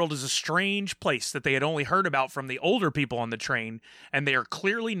group, the world is a strange place that they had only heard about from the older people on the train, and they are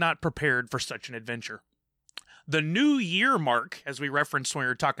clearly not prepared for such an adventure. The New Year mark, as we referenced when we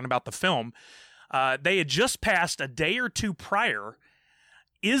were talking about the film, they had just passed a day or two prior,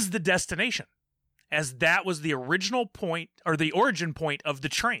 is the destination, as that was the original point, or the origin point of the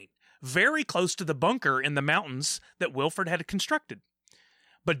train, very close to the bunker in the mountains that Wilford had constructed.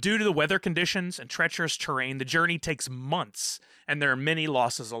 But due to the weather conditions and treacherous terrain, the journey takes months, and there are many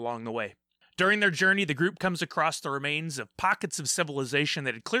losses along the way. During their journey, the group comes across the remains of pockets of civilization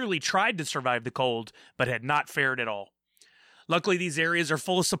that had clearly tried to survive the cold, but had not fared at all. Luckily, these areas are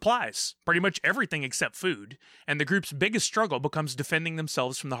full of supplies, pretty much everything except food, and the group's biggest struggle becomes defending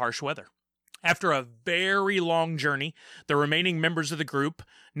themselves from the harsh weather. After a very long journey, the remaining members of the group,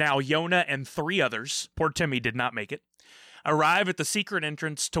 now Yona and 3 others, poor Timmy did not make it, arrive at the secret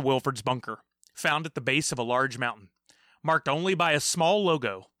entrance to Wilford's bunker, found at the base of a large mountain, marked only by a small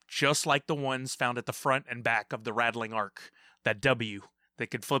logo, just like the ones found at the front and back of the Rattling Ark. That W that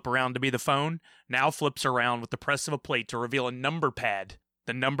could flip around to be the phone now flips around with the press of a plate to reveal a number pad.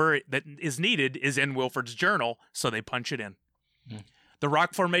 The number that is needed is in Wilford's journal, so they punch it in. The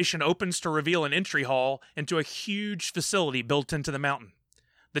rock formation opens to reveal an entry hall into a huge facility built into the mountain.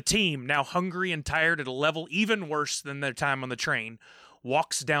 The team, now hungry and tired at a level even worse than their time on the train,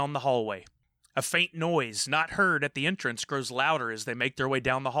 walks down the hallway. A faint noise, not heard at the entrance, grows louder as they make their way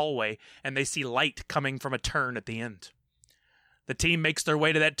down the hallway, and they see light coming from a turn at the end. The team makes their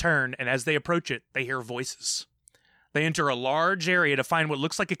way to that turn, and as they approach it, they hear voices. They enter a large area to find what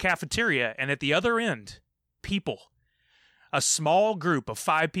looks like a cafeteria, and at the other end, people. A small group of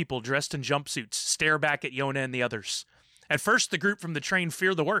 5 people dressed in jumpsuits stare back at Yona and the others. At first, the group from the train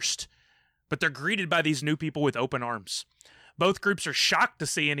fear the worst, but they're greeted by these new people with open arms. Both groups are shocked to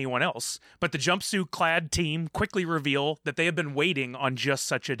see anyone else, but the jumpsuit-clad team quickly reveal that they have been waiting on just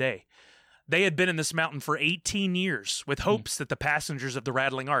such a day. They had been in this mountain for 18 years, with hopes that the passengers of the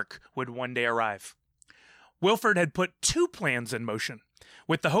Rattling Ark would one day arrive. Wilford had put 2 plans in motion,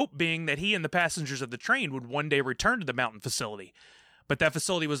 with the hope being that he and the passengers of the train would one day return to the mountain facility. But that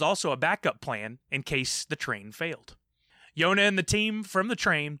facility was also a backup plan in case the train failed. Yona and the team from the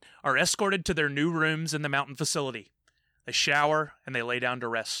train are escorted to their new rooms in the mountain facility. They shower, and they lay down to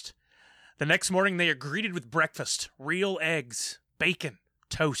rest. The next morning, they are greeted with breakfast, real eggs, bacon,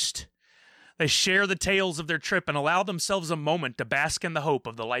 toast. They share the tales of their trip and allow themselves a moment to bask in the hope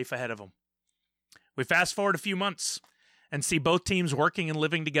of the life ahead of them. We fast forward a few months and see both teams working and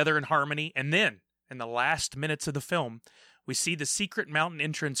living together in harmony, and then, in the last minutes of the film, we see the secret mountain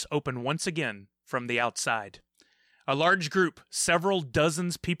entrance open once again from the outside. A large group, several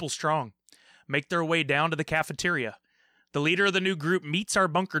dozens people strong, make their way down to the cafeteria. The leader of the new group meets our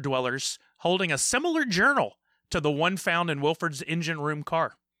bunker dwellers, holding a similar journal to the one found in Wilford's engine room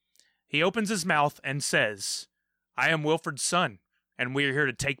car. He opens his mouth and says, "I am Wilford's son, and we are here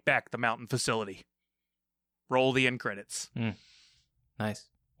to take back the mountain facility." Roll the end credits. Nice.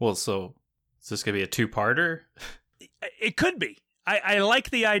 Well, so is this going to be a two-parter? It could be. I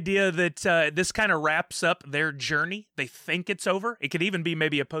like the idea that this kind of wraps up their journey. They think it's over. It could even be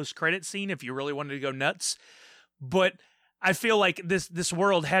maybe a post-credit scene if you really wanted to go nuts. But I feel like this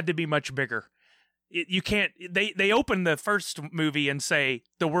world had to be much bigger. You can't. They open the first movie and say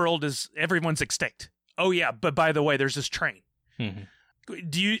the world is everyone's extinct. Oh yeah, but by the way, there's this train. Mm-hmm.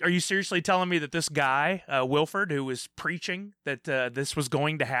 Are you seriously telling me that this guy Wilford, who was preaching that this was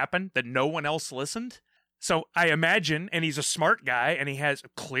going to happen, that no one else listened? So I imagine, and he's a smart guy, and he has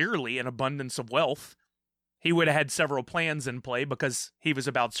clearly an abundance of wealth. He would have had several plans in play because he was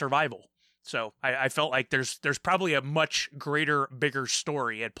about survival. So I felt like there's probably a much greater, bigger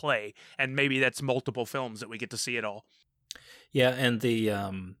story at play, and maybe that's multiple films that we get to see it all. Yeah, and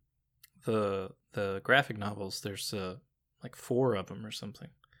the graphic novels, there's like 4 of them or something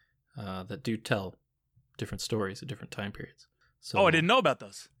that do tell different stories at different time periods. So, I didn't know about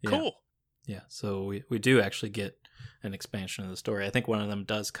those. Yeah. Cool. Yeah, so we do actually get an expansion of the story. I think one of them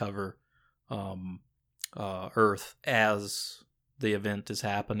does cover Earth as the event is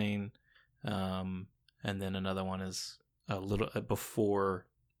happening, and then another one is a little before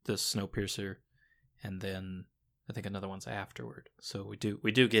the Snowpiercer, and then I think another one's afterward. So we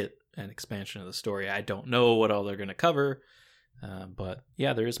do get an expansion of the story. I don't know what all they're going to cover, but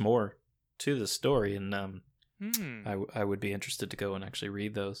yeah, there is more to the story, and I would be interested to go and actually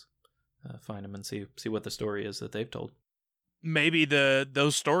read those. Find them and see what the story is that they've told. Maybe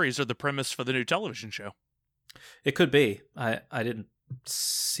those stories are the premise for the new television show. It could be. I didn't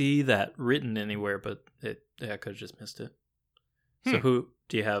see that written anywhere, but I could have just missed it. So who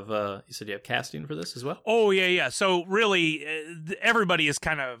do you have? You said you have casting for this as well? Oh, yeah. So really, everybody is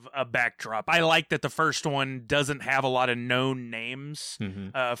kind of a backdrop. I like that the first one doesn't have a lot of known names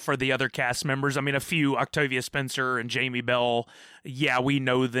for the other cast members. I mean, a few, Octavia Spencer and Jamie Bell, yeah, we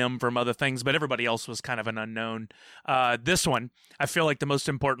know them from other things, but everybody else was kind of an unknown. This one, I feel like the most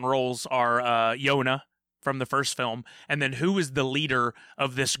important roles are Yonah from the first film, and then who is the leader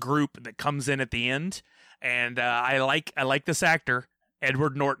of this group that comes in at the end. And I like this actor,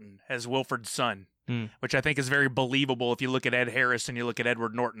 Edward Norton, as Wilford's son, which I think is very believable if you look at Ed Harris and you look at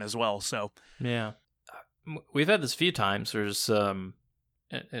Edward Norton as well. So yeah, we've had this a few times. There's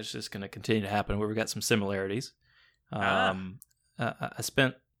it's just going to continue to happen where we've got some similarities. I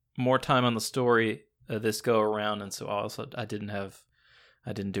spent more time on the story this go around, and so also I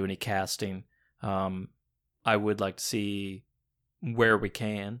didn't do any casting. I would like to see where we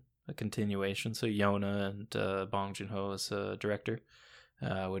can. A continuation, so Yonah and Bong Joon-ho as a director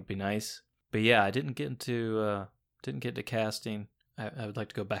would be nice. But yeah, I didn't get into casting. I would like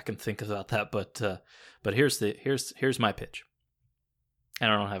to go back and think about that, but here's my pitch.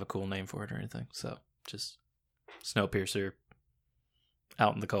 And I don't have a cool name for it or anything, so just Snowpiercer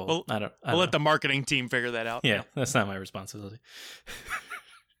out in the cold. We'll let the marketing team figure that out. Yeah, that's not my responsibility.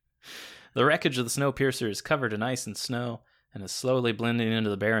 The wreckage of the Snowpiercer is covered in ice and snow, and is slowly blending into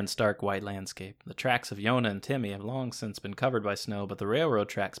the barren, stark, white landscape. The tracks of Yonah and Timmy have long since been covered by snow, but the railroad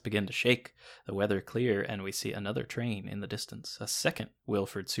tracks begin to shake, the weather clear, and we see another train in the distance. A second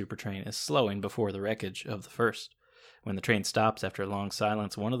Wilford super train is slowing before the wreckage of the first. When the train stops after a long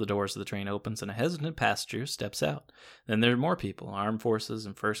silence, one of the doors of the train opens and a hesitant passenger steps out. Then there are more people, armed forces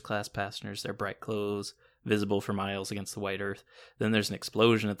and first-class passengers, their bright clothes visible for miles against the white earth. Then there's an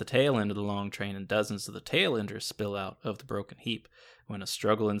explosion at the tail end of the long train, and dozens of the tail enders spill out of the broken heap. When a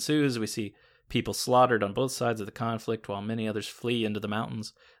struggle ensues, we see people slaughtered on both sides of the conflict, while many others flee into the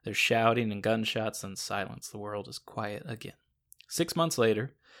mountains. There's shouting and gunshots and silence. The world is quiet again. 6 months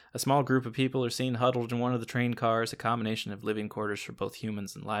later, a small group of people are seen huddled in one of the train cars, a combination of living quarters for both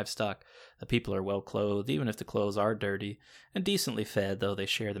humans and livestock. The people are well clothed, even if the clothes are dirty, and decently fed, though they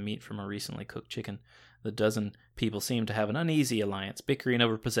share the meat from a recently cooked chicken. The dozen people seem to have an uneasy alliance, bickering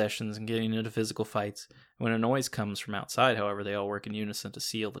over possessions and getting into physical fights. When a noise comes from outside, however, they all work in unison to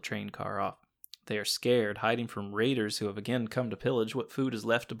seal the train car off. They are scared, hiding from raiders who have again come to pillage what food is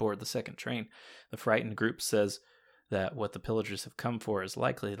left aboard the second train. The frightened group says that what the pillagers have come for is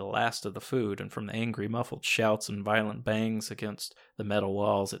likely the last of the food, and from the angry, muffled shouts and violent bangs against the metal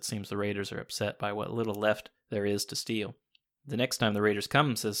walls, it seems the raiders are upset by what little left there is to steal. The next time the raiders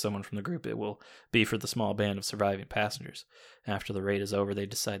come, says someone from the group, it will be for the small band of surviving passengers. After the raid is over, they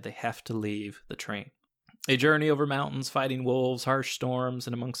decide they have to leave the train. They journey over mountains, fighting wolves, harsh storms,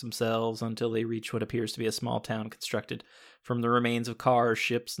 and amongst themselves until they reach what appears to be a small town constructed from the remains of cars,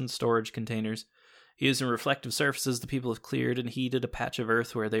 ships, and storage containers. Using reflective surfaces, the people have cleared and heated a patch of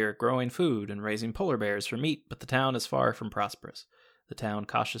earth where they are growing food and raising polar bears for meat, but the town is far from prosperous. The town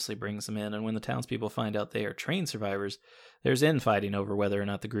cautiously brings them in, and when the townspeople find out they are train survivors, there's infighting over whether or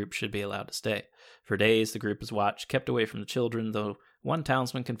not the group should be allowed to stay. For days, the group is watched, kept away from the children, though one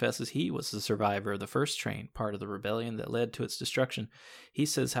townsman confesses he was the survivor of the first train, part of the rebellion that led to its destruction. He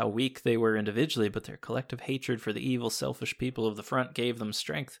says how weak they were individually, but their collective hatred for the evil, selfish people of the front gave them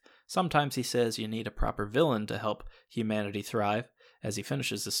strength. Sometimes, he says, you need a proper villain to help humanity thrive. As he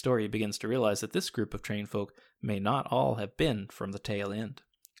finishes the story, he begins to realize that this group of train folk may not all have been from the tail end.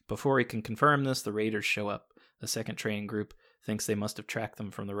 Before he can confirm this, the raiders show up. The second train group thinks they must have tracked them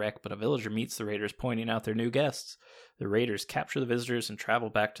from the wreck, but a villager meets the raiders, pointing out their new guests. The raiders capture the visitors and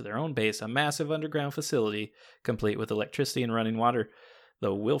travel back to their own base, a massive underground facility, complete with electricity and running water.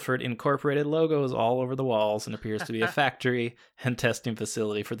 The Wilford Incorporated logo is all over the walls and appears to be a factory and testing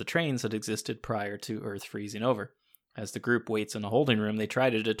facility for the trains that existed prior to Earth freezing over. As the group waits in a holding room, they try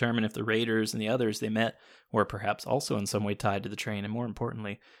to determine if the raiders and the others they met were perhaps also in some way tied to the train, and more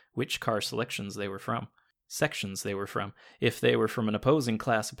importantly, which car sections they were from. If they were from an opposing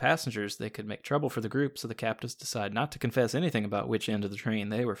class of passengers, they could make trouble for the group, so the captives decide not to confess anything about which end of the train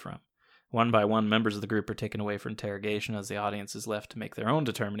they were from. One by one, members of the group are taken away for interrogation as the audience is left to make their own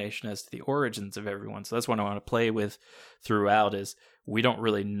determination as to the origins of everyone. So that's what I want to play with throughout, is we don't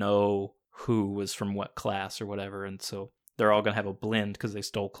really know who was from what class or whatever, and so they're all going to have a blend because they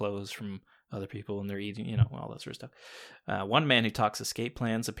stole clothes from other people and they're eating, all that sort of stuff. One man who talks escape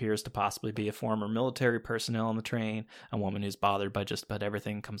plans appears to possibly be a former military personnel on the train. A woman who's bothered by just about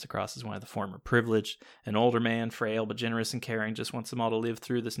everything comes across as one of the former privileged. An older man, frail but generous and caring, just wants them all to live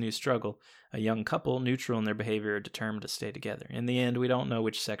through this new struggle. A young couple, neutral in their behavior, are determined to stay together. In the end, we don't know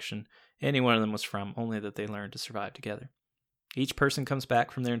which section any one of them was from, only that they learned to survive together. Each person comes back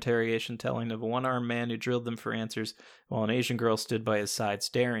from their interrogation telling of a one-armed man who drilled them for answers, while an Asian girl stood by his side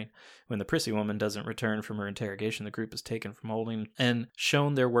staring. When the prissy woman doesn't return from her interrogation, the group is taken from holding and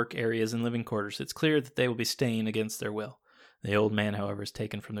shown their work areas and living quarters. It's clear that they will be staying against their will. The old man, however, is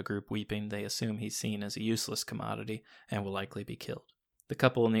taken from the group weeping. They assume he's seen as a useless commodity and will likely be killed. The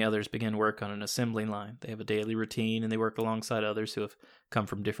couple and the others begin work on an assembling line. They have a daily routine, and they work alongside others who have come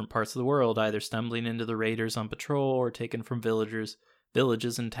from different parts of the world, either stumbling into the raiders on patrol or taken from villages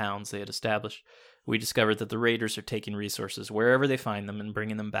and towns they had established. We discovered that the raiders are taking resources wherever they find them and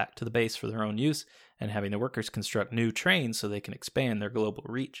bringing them back to the base for their own use, and having the workers construct new trains so they can expand their global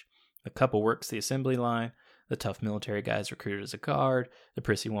reach. The couple works the assembly line. The tough military guy is recruited as a guard. The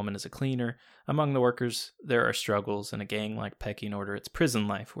prissy woman is a cleaner. Among the workers, there are struggles and a gang-like pecking order. It's prison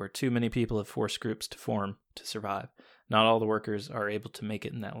life, where too many people have forced groups to form to survive. Not all the workers are able to make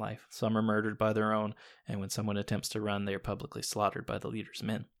it in that life. Some are murdered by their own, and when someone attempts to run, they are publicly slaughtered by the leader's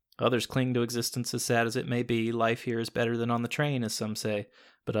men. Others cling to existence, as sad as it may be. Life here is better than on the train, as some say,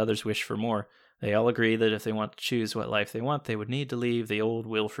 but others wish for more. They all agree that if they want to choose what life they want, they would need to leave the old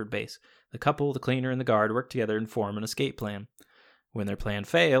Wilford base. The couple, the cleaner, and the guard work together and form an escape plan. When their plan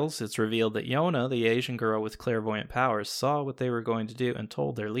fails, it's revealed that Yona, the Asian girl with clairvoyant powers, saw what they were going to do and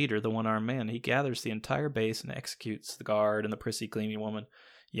told their leader, the one-armed man. He gathers the entire base and executes the guard and the prissy cleaning woman.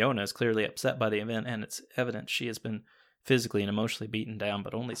 Yona is clearly upset by the event, and it's evident she has been physically and emotionally beaten down,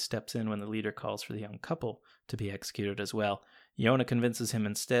 but only steps in when the leader calls for the young couple to be executed as well. Yona convinces him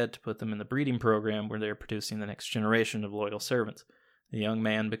instead to put them in the breeding program where they are producing the next generation of loyal servants. The young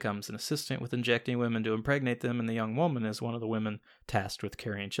man becomes an assistant with injecting women to impregnate them, and the young woman is one of the women tasked with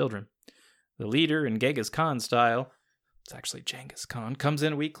carrying children. The leader, in Genghis Khan style, it's actually Genghis Khan, comes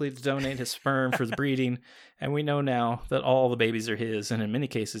in weekly to donate his sperm for the breeding, and we know now that all the babies are his, and in many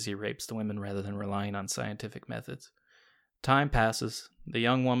cases he rapes the women rather than relying on scientific methods. Time passes, the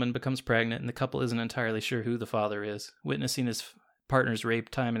young woman becomes pregnant, and the couple isn't entirely sure who the father is. Witnessing his partner's rape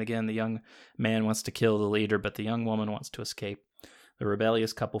time and again, the young man wants to kill the leader, but the young woman wants to escape. The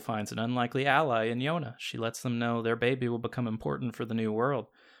rebellious couple finds an unlikely ally in Yona. She lets them know their baby will become important for the new world.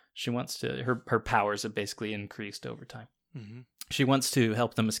 She wants to, her powers have basically increased over time. Mm-hmm. She wants to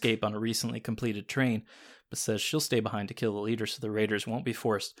help them escape on a recently completed train, but says she'll stay behind to kill the leader so the raiders won't be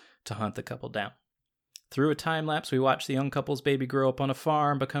forced to hunt the couple down. Through a time lapse, we watch the young couple's baby grow up on a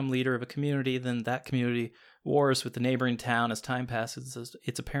farm, become leader of a community, then that community wars with the neighboring town. As time passes,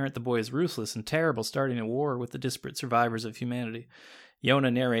 it's apparent the boy is ruthless and terrible, starting a war with the disparate survivors of humanity.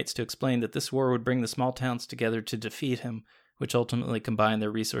 Yona narrates to explain that this war would bring the small towns together to defeat him. which ultimately combine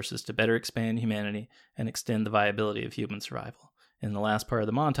their resources to better expand humanity and extend the viability of human survival. In the last part of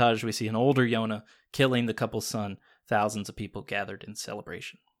the montage, we see an older Yona killing the couple's son, thousands of people gathered in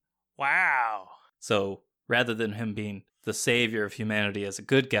celebration. Wow. So rather than him being the savior of humanity as a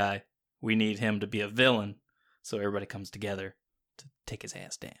good guy, we need him to be a villain, so everybody comes together to take his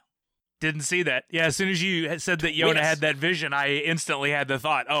ass down. Didn't see that. Yeah, as soon as you had said that Yona had that vision, I instantly had the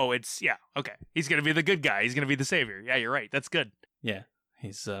thought, oh, okay. He's going to be the good guy. He's going to be the savior. Yeah, you're right. That's good. Yeah,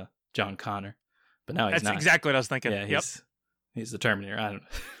 he's John Connor. But now he's not. That's exactly what I was thinking. Yeah, he's the Terminator. I don't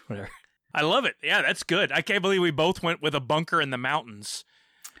know. Whatever. I love it. Yeah, that's good. I can't believe we both went with a bunker in the mountains.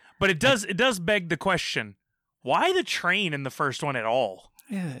 But it does beg the question, why the train in the first one at all?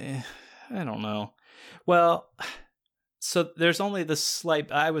 Yeah, I don't know. Well, so there's only this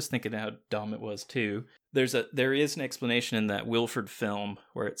slight. I was thinking how dumb it was too. There is an explanation in that Wilford film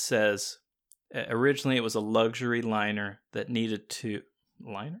where it says originally it was a luxury liner that needed to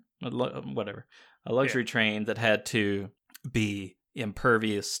a luxury train that had to be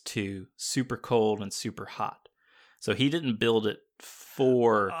impervious to super cold and super hot. So he didn't build it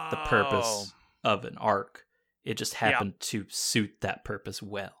for the purpose of an arc. It just happened to suit that purpose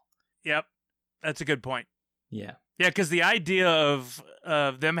well. Yep, that's a good point. Yeah. Yeah, because the idea of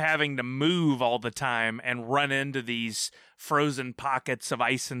them having to move all the time and run into these frozen pockets of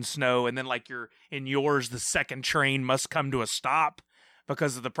ice and snow, and then like in yours, the second train must come to a stop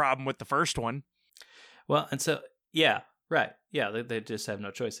because of the problem with the first one. Well, and so right. Yeah, they just have no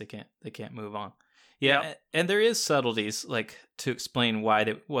choice. They can't move on. Yeah, and there is subtleties like to explain why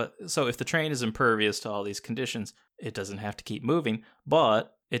so if the train is impervious to all these conditions, it doesn't have to keep moving,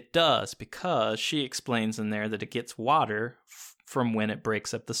 but it does because she explains in there that it gets water from when it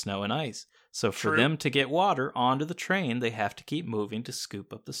breaks up the snow and ice. So for them to get water onto the train, they have to keep moving to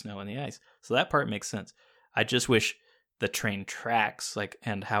scoop up the snow and the ice. So that part makes sense. I just wish the train tracks,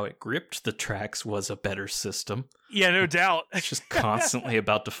 and how it gripped the tracks was a better system. Yeah, no doubt. It's just constantly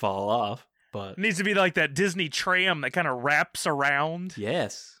about to fall off. But it needs to be like that Disney tram that kind of wraps around.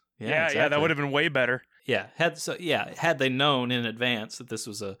 Yes. Yeah, exactly. That would have been way better. Yeah, had they known in advance that this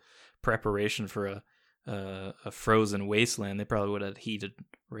was a preparation for a frozen wasteland, they probably would have heated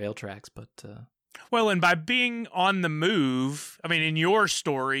rail tracks. But well, and by being on the move, I mean, in your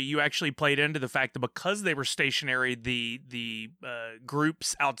story, you actually played into the fact that because they were stationary, the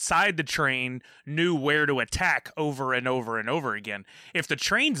groups outside the train knew where to attack over and over and over again. If the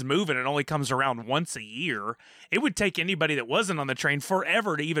train's moving and only comes around once a year, it would take anybody that wasn't on the train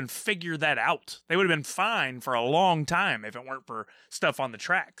forever to even figure that out. They would have been fine for a long time if it weren't for stuff on the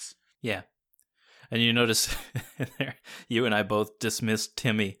tracks. Yeah. And you notice you and I both dismissed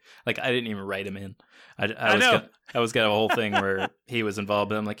Timmy. Like, I didn't even write him in. I was got a whole thing where he was involved,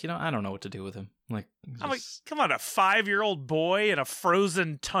 but I'm like, I don't know what to do with him. I'm like, come on, a 5-year-old boy in a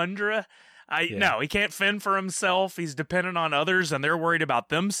frozen tundra? No, he can't fend for himself. He's dependent on others, and they're worried about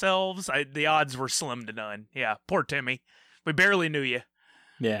themselves. The odds were slim to none. Yeah, poor Timmy. We barely knew you.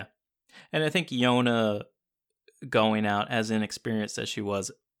 Yeah. And I think Yona, going out as inexperienced as she was,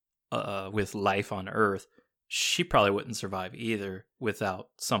 with life on Earth, she probably wouldn't survive either without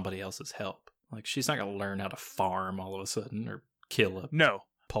somebody else's help. Like, she's not going to learn how to farm all of a sudden or kill a polar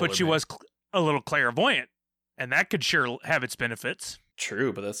but she bear. was a little clairvoyant, and that could sure have its benefits.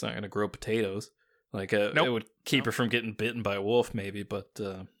 True, but that's not going to grow potatoes. Like, it would keep her from getting bitten by a wolf, maybe, but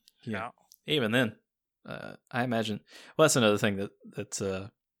even then, I imagine. Well, that's another thing that's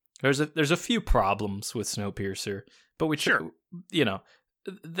there's a few problems with Snowpiercer, but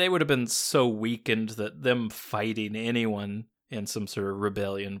they would have been so weakened that them fighting anyone in some sort of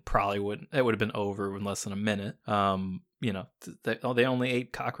rebellion probably wouldn't. It would have been over in less than a minute. They only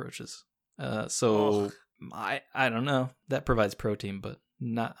ate cockroaches. So I don't know. That provides protein, but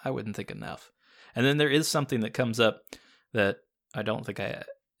I wouldn't think enough. And then there is something that comes up that I don't think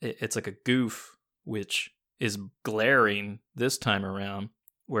it's like a goof, which is glaring this time around,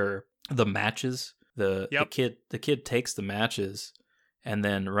 where the matches, the kid takes the matches and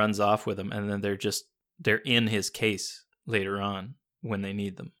then runs off with them, and then they're in his case later on when they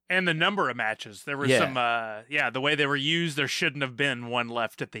need them. And the number of matches. There were some the way they were used, there shouldn't have been one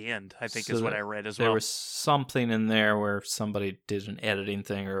left at the end, I think, is what I read as well. There was something in there where somebody did an editing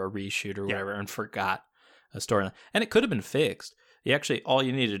thing or a reshoot or whatever and forgot a storyline. And it could have been fixed. All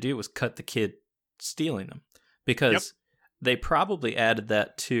you needed to do was cut the kid stealing them, because they probably added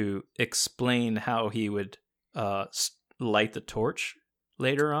that to explain how he would light the torch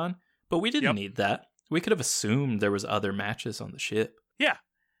later on, but we didn't need that. We could have assumed there was other matches on the ship. Yeah.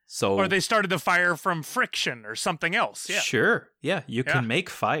 So, or they started the fire from friction or something else. Yeah. Sure. Yeah, you can make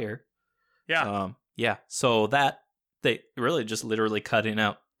fire. Yeah. So that They really just literally cutting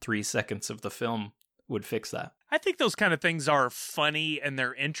out 3 seconds of the film would fix that. I think those kind of things are funny and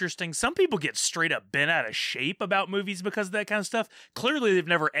they're interesting. Some people get straight up bent out of shape about movies because of that kind of stuff. Clearly, they've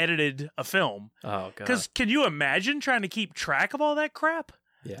never edited a film. Oh, God. Because can you imagine trying to keep track of all that crap?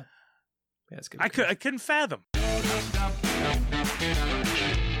 Yeah. It's good. I couldn't fathom.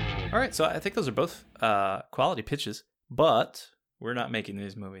 All right, so I think those are both quality pitches, but we're not making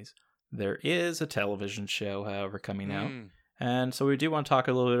these movies. There is a television show, however, coming out. And so we do want to talk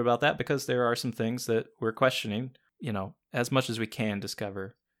a little bit about that because there are some things that we're questioning, as much as we can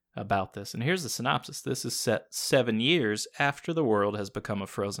discover about this. And here's the synopsis. This is set 7 years after the world has become a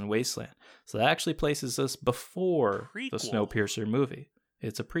frozen wasteland. So that actually places us before the Snowpiercer movie.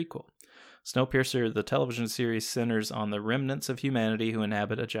 It's a prequel. Snowpiercer, the television series, centers on the remnants of humanity who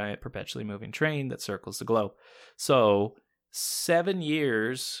inhabit a giant perpetually moving train that circles the globe. So 7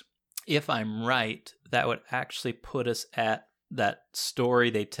 years, if I'm right, that would actually put us at that story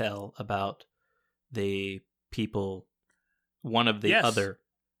they tell about the people, one of the other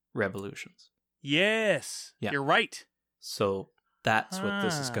revolutions. Yes, you're right. So that's what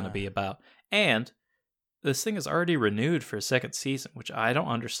this is going to be about. And this thing is already renewed for a second season, which I don't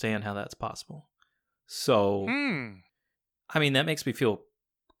understand how that's possible. So, I mean, that makes me feel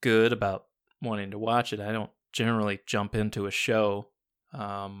good about wanting to watch it. I don't generally jump into a show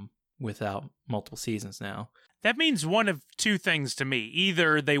without multiple seasons now. That means one of two things to me.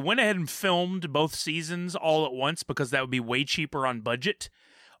 Either they went ahead and filmed both seasons all at once because that would be way cheaper on budget,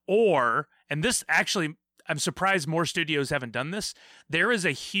 or, and this actually, I'm surprised more studios haven't done this, there is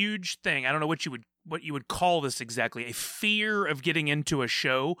a huge thing, I don't know what you would call this exactly, a fear of getting into a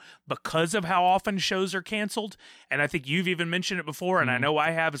show because of how often shows are canceled. And I think you've even mentioned it before, and I know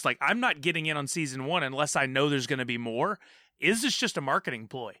I have. It's like, I'm not getting in on season 1 unless I know there's going to be more. Is this just a marketing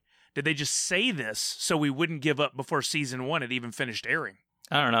ploy? Did they just say this so we wouldn't give up before season 1 had even finished airing?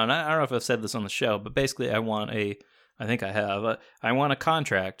 I don't know. And I don't know if I've said this on the show, but basically I want I want a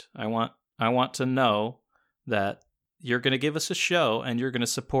contract. I want to know that you're going to give us a show and you're going to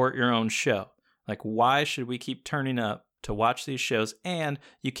support your own show. Like, why should we keep turning up to watch these shows and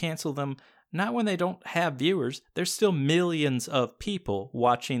you cancel them not when they don't have viewers? There's still millions of people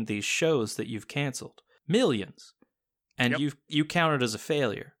watching these shows that you've canceled. Millions. And you count it as a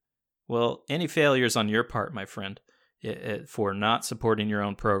failure. Well, any failures on your part, my friend, for not supporting your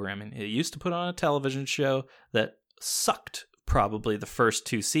own programming. It used to put on a television show that sucked probably the first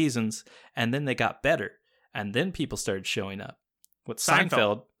 2 seasons, and then they got better, and then people started showing up. What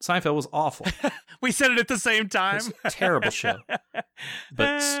Seinfeld was awful. We said it at the same time. It was a terrible show.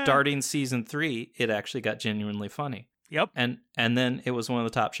 But starting season 3, it actually got genuinely funny. Yep. And then it was one of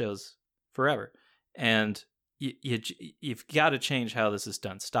the top shows forever. And you've got to change how this is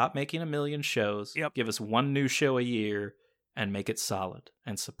done. Stop making a million shows. Yep. Give us one new show a year and make it solid.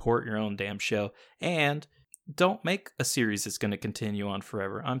 And support your own damn show. And don't make a series that's going to continue on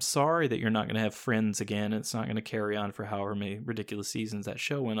forever. I'm sorry that you're not going to have Friends again. It's not going to carry on for however many ridiculous seasons that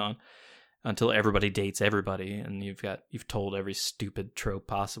show went on until everybody dates everybody and you've told every stupid trope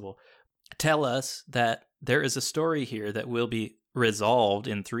possible. Tell us that there is a story here that will be resolved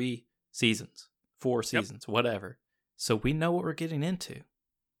in 3 seasons. 4 seasons, whatever. So we know what we're getting into.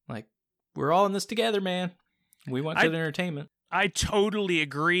 Like, we're all in this together, man. We want good entertainment. I totally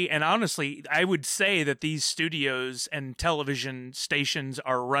agree. And honestly, I would say that these studios and television stations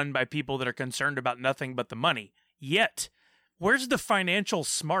are run by people that are concerned about nothing but the money. Yet, where's the financial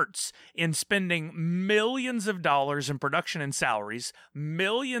smarts in spending millions of dollars in production and salaries,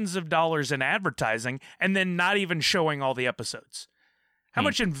 millions of dollars in advertising, and then not even showing all the episodes? How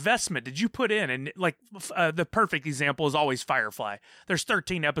much investment did you put in? And like the perfect example is always Firefly. There's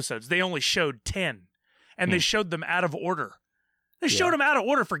 13 episodes. They only showed 10. And they showed them out of order. They showed them out of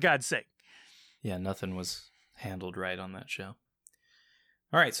order, for God's sake. Yeah, nothing was handled right on that show.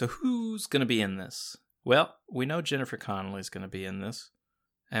 All right, so who's going to be in this? Well, we know Jennifer Connelly's going to be in this.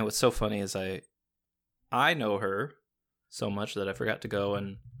 And what's so funny is I know her so much that I forgot to go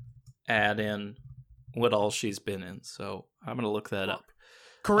and add in what all she's been in. So I'm going to look that up.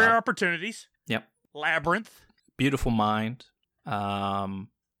 Career Opportunities. Yep. Labyrinth. Beautiful Mind.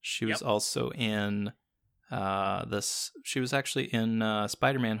 She was also in she was actually in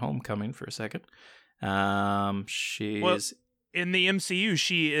Spider-Man Homecoming for a second. She's in the MCU,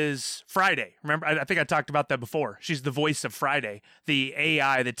 she is Friday. Remember, I think I talked about that before. She's the voice of Friday, the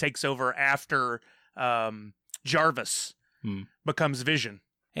AI that takes over after Jarvis becomes Vision.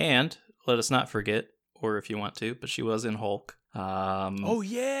 And let us not forget, or if you want to, but she was in Hulk. Oh,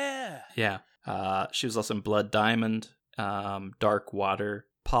 yeah. Yeah. She was also in Blood Diamond, Dark Water,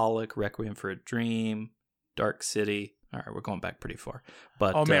 Pollock, Requiem for a Dream, Dark City. All right, we're going back pretty far.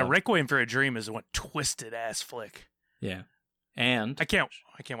 But oh man, Requiem for a Dream is one twisted ass flick. Yeah, and I can't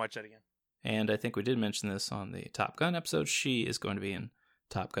watch that again. And I think we did mention this on the Top Gun episode. She is going to be in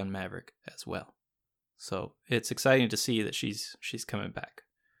Top Gun Maverick as well. So it's exciting to see that she's coming back.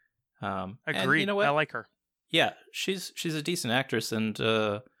 Agreed. And you know what? I like her. Yeah, she's a decent actress, and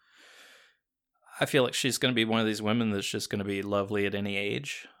I feel like she's going to be one of these women that's just going to be lovely at any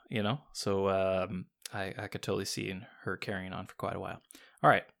age, you know? So I could totally see her carrying on for quite a while. All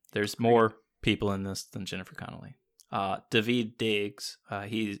right, there's more people in this than Jennifer Connelly. Daveed Diggs,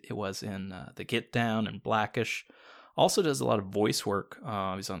 he was in The Get Down and Blackish. Also does a lot of voice work.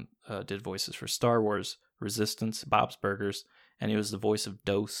 He's did voices for Star Wars, Resistance, Bob's Burgers, and he was the voice of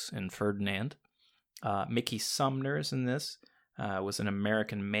Dose in Ferdinand. Mickey Sumner is in this. Was an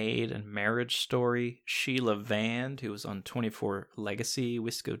American Maid and Marriage Story. Sheila Vand, who was on 24 Legacy,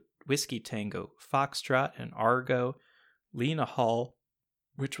 Whiskey Tango Foxtrot, and Argo. Lena Hall,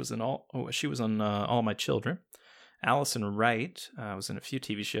 which was she was on All My Children. Allison Wright was in a few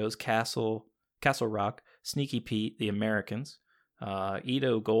TV shows: Castle Rock, Sneaky Pete, The Americans.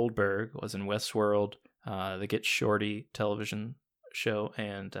 Edo Goldberg was in Westworld, the Get Shorty television show,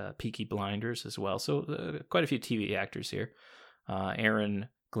 and Peaky Blinders as well. So quite a few TV actors here. Aaron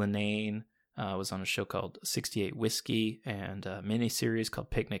Glenane was on a show called 68 Whiskey and a miniseries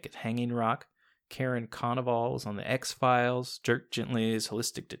called Picnic at Hanging Rock. Karen Conoval was on The X-Files, Dirk Gently's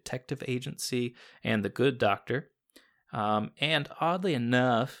Holistic Detective Agency, and The Good Doctor. And oddly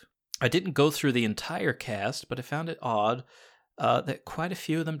enough, I didn't go through the entire cast, but I found it odd that quite a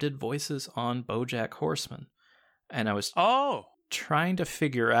few of them did voices on BoJack Horseman. And I was trying to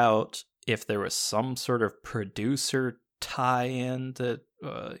figure out if there was some sort of producer tie-in that,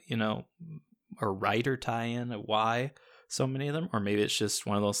 or writer tie-in, why so many of them, or maybe it's just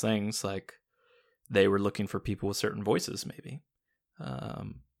one of those things like they were looking for people with certain voices, maybe. I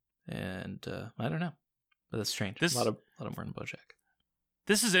don't know, but that's strange. A lot of more in BoJack.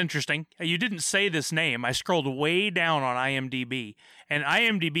 This is interesting. You didn't say this name. I scrolled way down on IMDb, and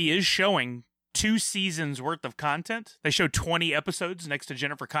IMDb is showing 2 seasons worth of content. They show 20 episodes next to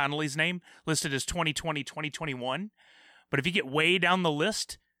Jennifer Connelly's name, listed as 2020, 2021. But if you get way down the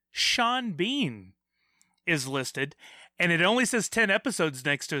list, Sean Bean is listed, and it only says 10 episodes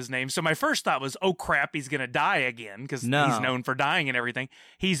next to his name. So my first thought was, oh crap, he's going to die again, because he's known for dying and everything.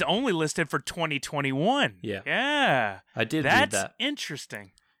 He's only listed for 2021. Yeah. I did read that. That's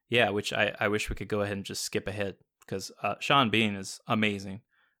interesting. Yeah, which I wish we could go ahead and just skip ahead, because Sean Bean is amazing.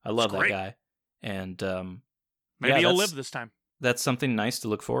 I love that guy. And maybe he'll live this time. That's something nice to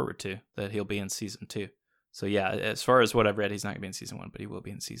look forward to, that he'll be in season 2. So yeah, as far as what I've read, he's not going to be in season 1, but he will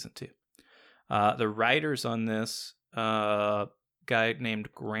be in season 2. The writers on this, guy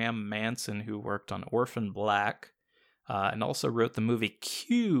named Graham Manson, who worked on Orphan Black, and also wrote the movie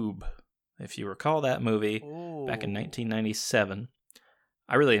Cube, if you recall that movie, back in 1997.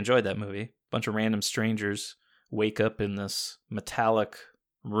 I really enjoyed that movie. A bunch of random strangers wake up in this metallic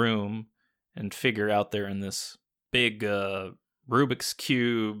room and figure out they're in this big Rubik's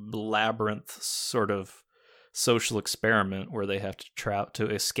Cube labyrinth sort of social experiment where they have to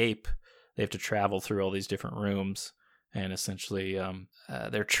escape. They have to travel through all these different rooms, and essentially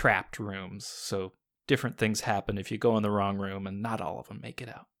they're trapped rooms. So different things happen if you go in the wrong room, and not all of them make it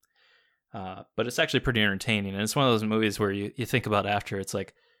out. But it's actually pretty entertaining, and it's one of those movies where you think about after, it's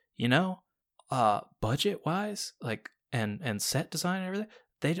like, budget-wise, like, and set design and everything,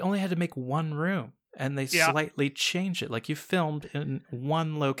 they only had to make one room, and they slightly changed it. Like, you filmed in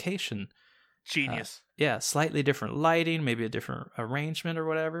one location. Genius. Slightly different lighting, maybe a different arrangement or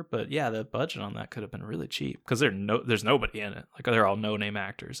whatever. But yeah, the budget on that could have been really cheap, because there's nobody in it. Like, they're all no-name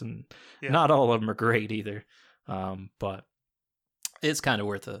actors, and not all of them are great either. But it's kind of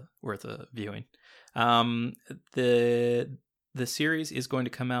worth a viewing. The series is going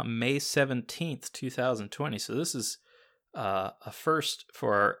to come out May 17th, 2020. So this is a first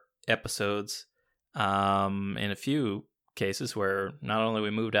for our episodes. In a few cases where not only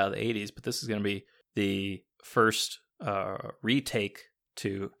we moved out of the 80s, but this is going to be the first retake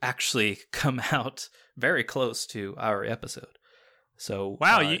to actually come out very close to our episode. So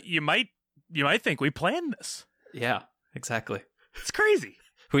wow, you might think we planned this. Yeah, exactly. It's crazy.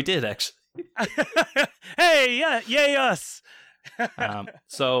 We did, actually. Hey, yeah, yay us.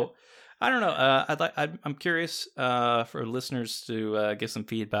 So I don't know. I'm curious for listeners to give some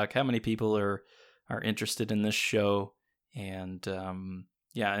feedback. How many people are interested in this show? And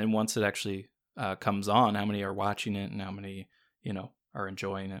and once it actually comes on, how many are watching it, and how many are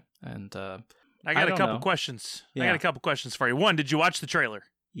enjoying it? And I got a couple questions. Yeah. I got a couple questions for you. One, did you watch the trailer?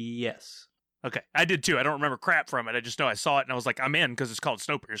 Yes. Okay, I did too. I don't remember crap from it. I just know I saw it and I was like, I'm in because it's called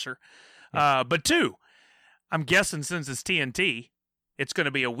Snowpiercer. But 2, I'm guessing since it's TNT, it's going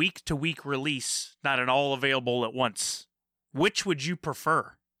to be a week-to-week release, not an all available at once. Which would you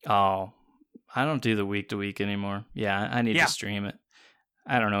prefer? Oh, I don't do the week-to-week anymore. Yeah, I need to stream it.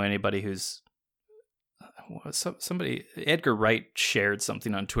 I don't know anybody who's... Somebody, Edgar Wright shared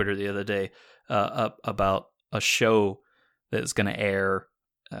something on Twitter the other day about a show that's going to air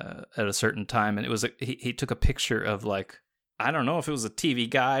at a certain time, and it was he took a picture of, like, I don't know if it was a TV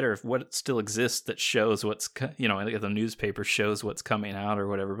guide or if what still exists that shows what's the newspaper shows what's coming out or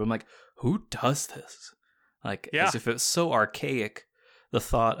whatever. But I'm like, who does this? Like, as if it's so archaic, the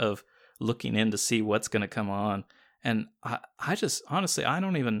thought of looking in to see what's going to come on. And I just honestly, I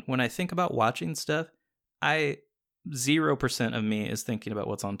don't even, when I think about watching stuff, 0% of me is thinking about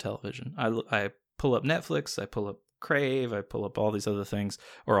what's on television. I pull up Netflix, I pull up Crave, I pull up all these other things,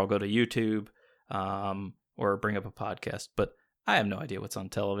 or I'll go to YouTube, or bring up a podcast. But I have no idea what's on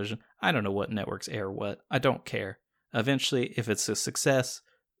television. I don't know what networks air what. I don't care. Eventually, if it's a success,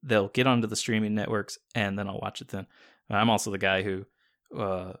 they'll get onto the streaming networks, and then I'll watch it then. I'm also the guy who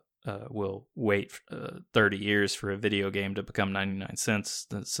will wait 30 years for a video game to become 99 cents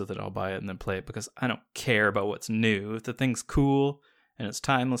so that I'll buy it and then play it, because I don't care about what's new. If the thing's cool and it's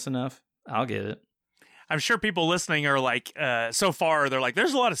timeless enough, I'll get it. I'm sure people listening are like, so far, they're like,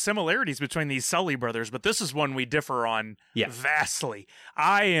 there's a lot of similarities between these Sully brothers, but this is one we differ on vastly.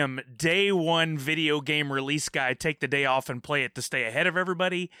 I am day one video game release guy, take the day off and play it to stay ahead of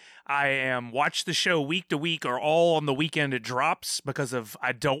everybody. I am watch the show week to week or all on the weekend it drops because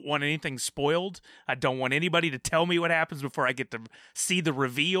I don't want anything spoiled. I don't want anybody to tell me what happens before I get to see the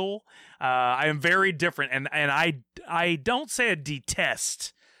reveal. I am very different, and I don't say I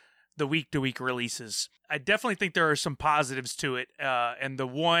detest the week-to-week releases. I definitely think there are some positives to it, and the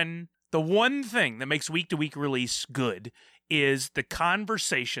one thing that makes week-to-week release good is the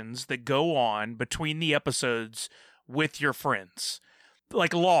conversations that go on between the episodes with your friends.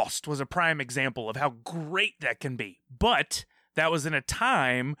 Like Lost was a prime example of how great that can be, but that was in a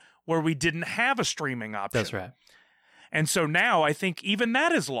time where we didn't have a streaming option. That's right. And so now I think even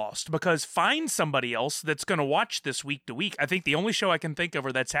that is lost, because find somebody else that's going to watch this week to week. I think the only show I can think of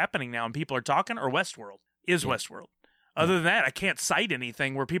where that's happening now and people are talking are Westworld. Westworld. Other than that, I can't cite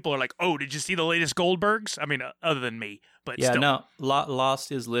anything where people are like, oh, did you see the latest Goldbergs? I mean, other than me. But yeah, still. No,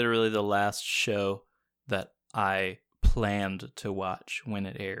 Lost is literally the last show that I planned to watch when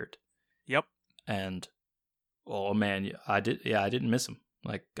it aired. Yep. And, oh man, I didn't miss them.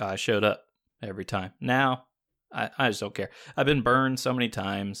 Like, I showed up every time. Now, I just don't care. I've been burned so many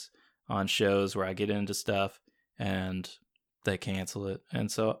times on shows where I get into stuff and they cancel it.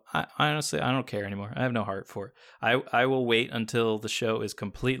 And so I honestly, I don't care anymore. I have no heart for it. I will wait until the show is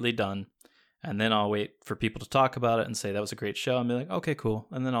completely done, and then I'll wait for people to talk about it and say that was a great show. And be like, okay, cool.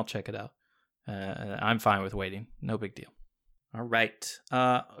 And then I'll check it out. I'm fine with waiting. No big deal. All right.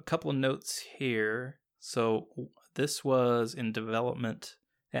 A couple of notes here. So this was in development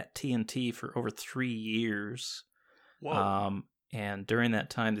at TNT for over 3 years. Whoa. And during that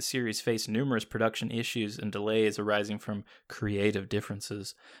time, the series faced numerous production issues and delays arising from creative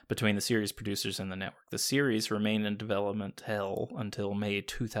differences between the series producers and the network. The series remained in development hell until May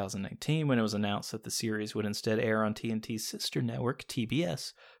 2019, when it was announced that the series would instead air on TNT's sister network,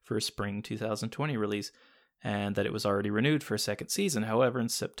 TBS, for a spring 2020 release, and that it was already renewed for a second season. However, in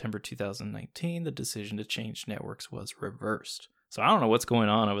September 2019, the decision to change networks was reversed. So I don't know what's going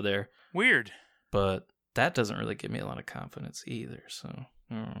on over there. Weird. But that doesn't really give me a lot of confidence either. So,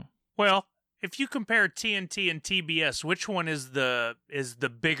 well, if you compare TNT and TBS, which one is the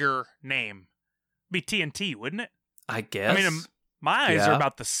bigger name? Be TNT, wouldn't it? I guess. I mean, my eyes are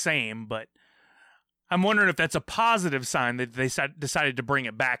about the same, but I'm wondering if that's a positive sign that they decided to bring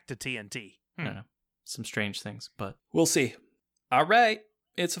it back to TNT. I don't know. Some strange things, but we'll see. All right.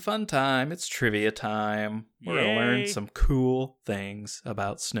 It's a fun time. It's trivia time. We're going to learn some cool things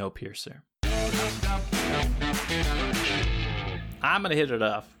about Snowpiercer. I'm going to hit it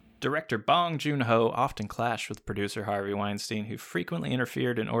off. Director Bong Joon-ho often clashed with producer Harvey Weinstein, who frequently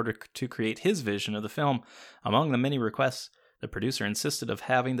interfered in order to create his vision of the film. Among the many requests, the producer insisted of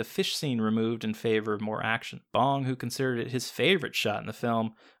having the fish scene removed in favor of more action. Bong, who considered it his favorite shot in the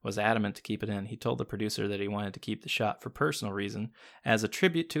film, was adamant to keep it in. He told the producer that he wanted to keep the shot for personal reason, as a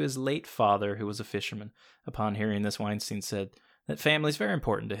tribute to his late father, who was a fisherman. Upon hearing this, Weinstein said that family is very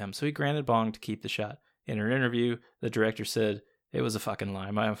important to him, so he granted Bong to keep the shot. In an interview, the director said, "It was a fucking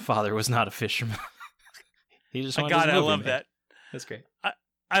lie. My father was not a fisherman." He just wanted his movie I love made. that. That's great.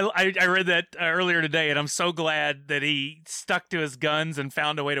 I read that earlier today, and I'm so glad that he stuck to his guns and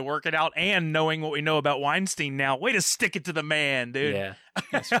found a way to work it out. And knowing what we know about Weinstein now, way to stick it to the man, dude.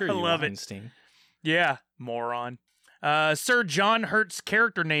 Yeah, screw you, I love Weinstein. it. Yeah, moron. Sir John Hurt's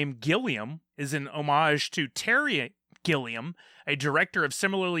character name Gilliam is an homage to Terry Gilliam, a director of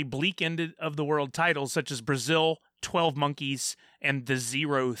similarly bleak end of the world titles such as Brazil, 12 Monkeys, and The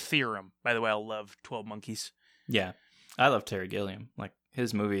Zero Theorem. By the way, I love 12 Monkeys. Yeah, I love Terry Gilliam. Like,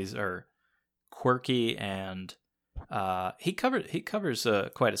 his movies are quirky, and he covers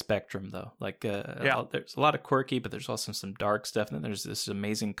quite a spectrum, though. Like, there's a lot of quirky, but there's also some dark stuff, and then there's this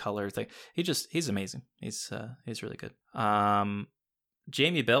amazing color thing. He's amazing. He's really good.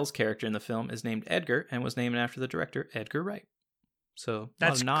 Jamie Bell's character in the film is named Edgar and was named after the director Edgar Wright. So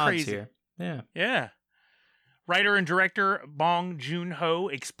that's a lot of nods crazy. here. Yeah. Yeah. Writer and director Bong Joon-ho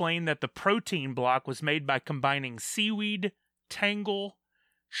explained that the protein block was made by combining seaweed, tangle,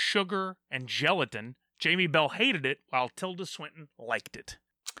 sugar, and gelatin. Jamie Bell hated it, while Tilda Swinton liked it.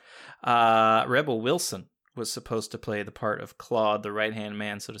 Rebel Wilson was supposed to play the part of Claude, the right-hand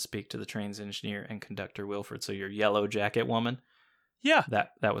man, so to speak, to the train's engineer and conductor Wilford. So your yellow jacket woman. Yeah.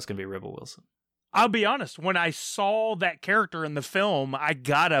 That was going to be Rebel Wilson. I'll be honest, when I saw that character in the film, I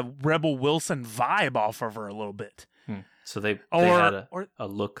got a Rebel Wilson vibe off of her a little bit. So they had a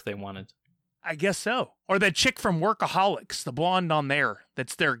look they wanted. I guess so. Or that chick from Workaholics, the blonde on there,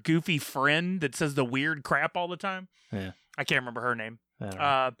 that's their goofy friend that says the weird crap all the time. Yeah. I can't remember her name. I don't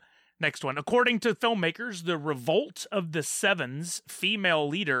know. Next one. According to filmmakers, the Revolt of the Seven's female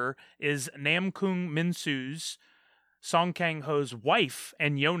leader is Namkoong Minsu's, Song Kang-ho's wife,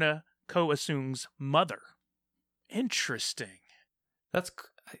 and Yona Ko-asung's mother. Interesting.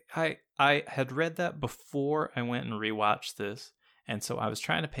 I had read that before I went and rewatched this, and so I was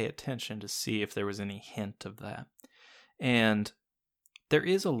trying to pay attention to see if there was any hint of that. And there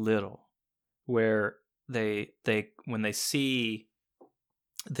is a little where they when they see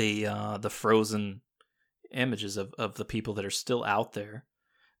the frozen images of the people that are still out there,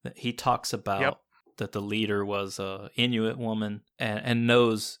 that he talks about that the leader was a Inuit woman and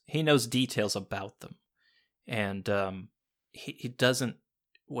knows details about them. And he doesn't.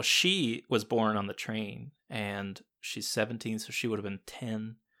 Well, she was born on the train, and she's 17, so she would have been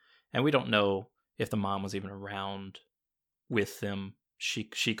 10. And we don't know if the mom was even around with them. She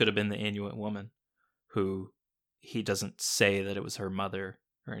could have been the Inuit woman who he doesn't say that it was her mother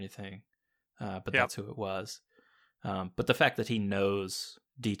or anything, but that's who it was. But the fact that he knows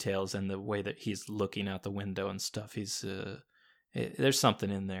details and the way that he's looking out the window and stuff, there's something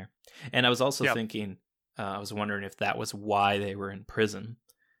in there. And I was also thinking, I was wondering if that was why they were in prison,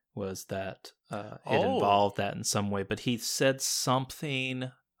 was that it involved that in some way. But he said something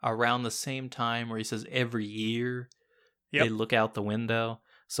around the same time where he says every year they look out the window.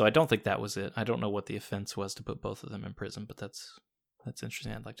 So I don't think that was it. I don't know what the offense was to put both of them in prison, but that's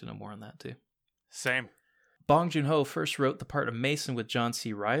interesting. I'd like to know more on that too. Same. Bong Joon-ho first wrote the part of Mason with John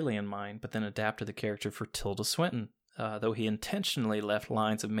C. Reilly in mind, but then adapted the character for Tilda Swinton, though he intentionally left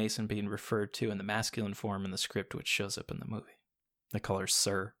lines of Mason being referred to in the masculine form in the script, which shows up in the movie. They call her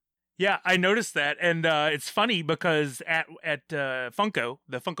Sir. Yeah, I noticed that, and it's funny because at Funko,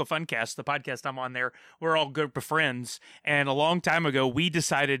 the Funko Funcast, the podcast I'm on there, we're all a group of friends, and a long time ago we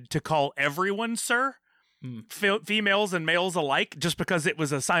decided to call everyone Sir, females and males alike, just because it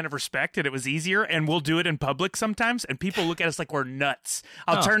was a sign of respect and it was easier, and we'll do it in public sometimes, and people look at us like we're nuts.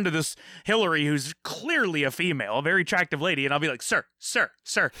 I'll turn to this Hillary, who's clearly a female, a very attractive lady, and I'll be like, Sir, Sir,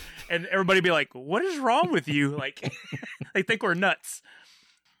 Sir, and everybody be like, what is wrong with you? Like, they think we're nuts.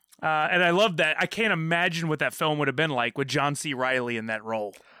 And I love that. I can't imagine what that film would have been like with John C. Reilly in that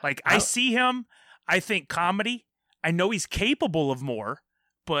role. Like, I see him, I think comedy. I know he's capable of more,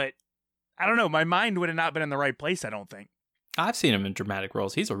 but I don't know. My mind would have not been in the right place, I don't think. I've seen him in dramatic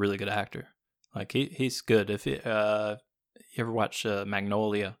roles. He's a really good actor. Like, he's good. If you ever watch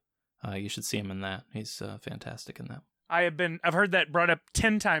Magnolia, you should see him in that. He's fantastic in that. I've heard that brought up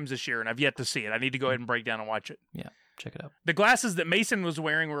 10 times this year, and I've yet to see it. I need to go ahead and break down and watch it. Yeah. Check it out. The glasses that Mason was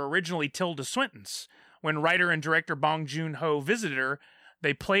wearing were originally Tilda Swinton's. When writer and director Bong Joon-ho visited her,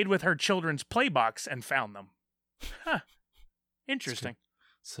 they played with her children's playbox and found them. Huh. Interesting.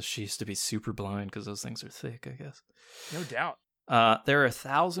 So she used to be super blind because those things are thick, I guess. No doubt. There are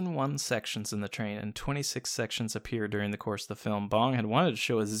 1,001 sections in the train, and 26 sections appear during the course of the film. Bong had wanted to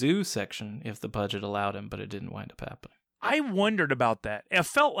show a zoo section if the budget allowed him, but it didn't wind up happening. I wondered about that. It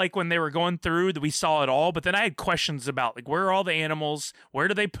felt like when they were going through that we saw it all, but then I had questions about, like, where are all the animals? Where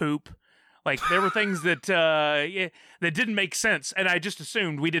do they poop? Like, there were things that that didn't make sense, and I just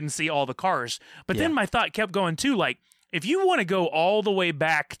assumed we didn't see all the cars. But then my thought kept going, too, like, If you want to go all the way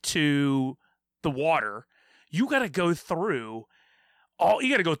back to the water, you got to go through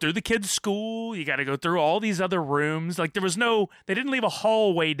the kids' school. You got to go through all these other rooms. Like they didn't leave a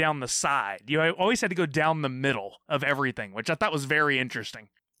hallway down the side. You always had to go down the middle of everything, which I thought was very interesting.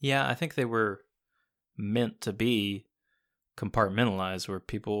 Yeah, I think they were meant to be compartmentalized where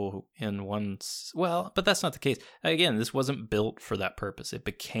people in one... Well, but that's not the case. Again, this wasn't built for that purpose. It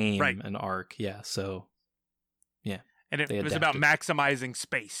became an arc. Yeah, so... Yeah. And it was about maximizing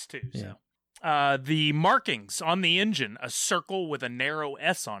space, too. So. Yeah. The markings on the engine, a circle with a narrow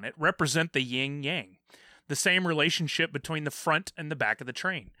S on it, represent the yin-yang, the same relationship between the front and the back of the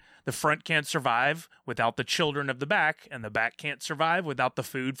train. The front can't survive without the children of the back, and the back can't survive without the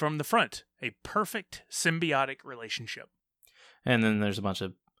food from the front. A perfect symbiotic relationship. And then there's a bunch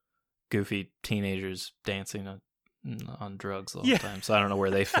of goofy teenagers dancing on drugs the whole time. So I don't know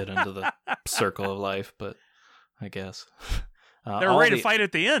where they fit into the circle of life, but I guess. They're ready to fight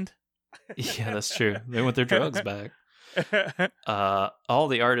at the end. Yeah, that's true. They want their drugs back. All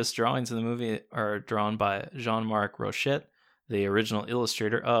the artist drawings in the movie are drawn by Jean-Marc Rochette, the original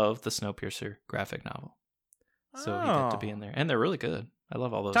illustrator of the Snowpiercer graphic novel. So he got to be in there. And they're really good. I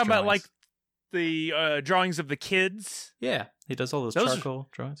love all those Talking drawings. about like the drawings of the kids. Yeah, he does all those charcoal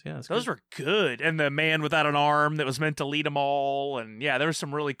drawings. Yeah, those were good. And the man without an arm that was meant to lead them all. And yeah, there were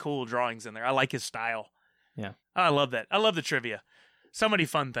some really cool drawings in there. I like his style. Yeah. I love that. I love the trivia. So many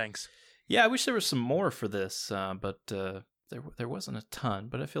fun things. Yeah, I wish there was some more for this, but there wasn't a ton.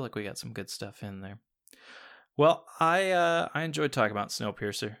 But I feel like we got some good stuff in there. Well, I enjoyed talking about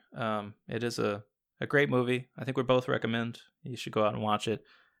Snowpiercer. It is a great movie. I think we both recommend you should go out and watch it.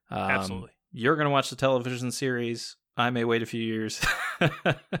 Absolutely. You're going to watch the television series. I may wait a few years,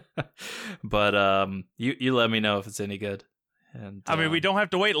 but you let me know if it's any good. And I mean, we don't have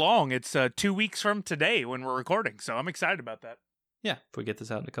to wait long. It's 2 weeks from today when we're recording, so I'm excited about that. Yeah, if we get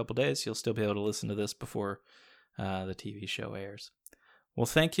this out in a couple days, you'll still be able to listen to this before the TV show airs. Well,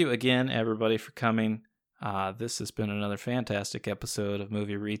 thank you again, everybody, for coming. This has been another fantastic episode of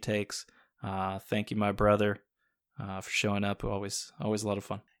Movie Retakes. Thank you, my brother, for showing up. Always a lot of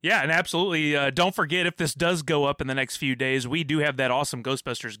fun. Yeah, and absolutely. Don't forget, if this does go up in the next few days, we do have that awesome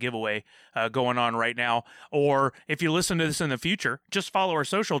Ghostbusters giveaway going on right now. Or if you listen to this in the future, just follow our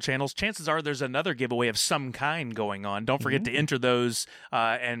social channels. Chances are there's another giveaway of some kind going on. Don't forget to enter those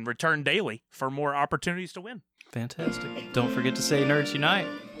and return daily for more opportunities to win. Fantastic. Don't forget to say Nerds Unite.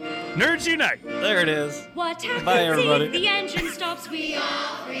 Nerds Unite. There it is. What happens Bye, everybody. if the engine stops? We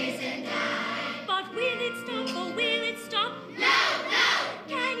all freeze and die. But will it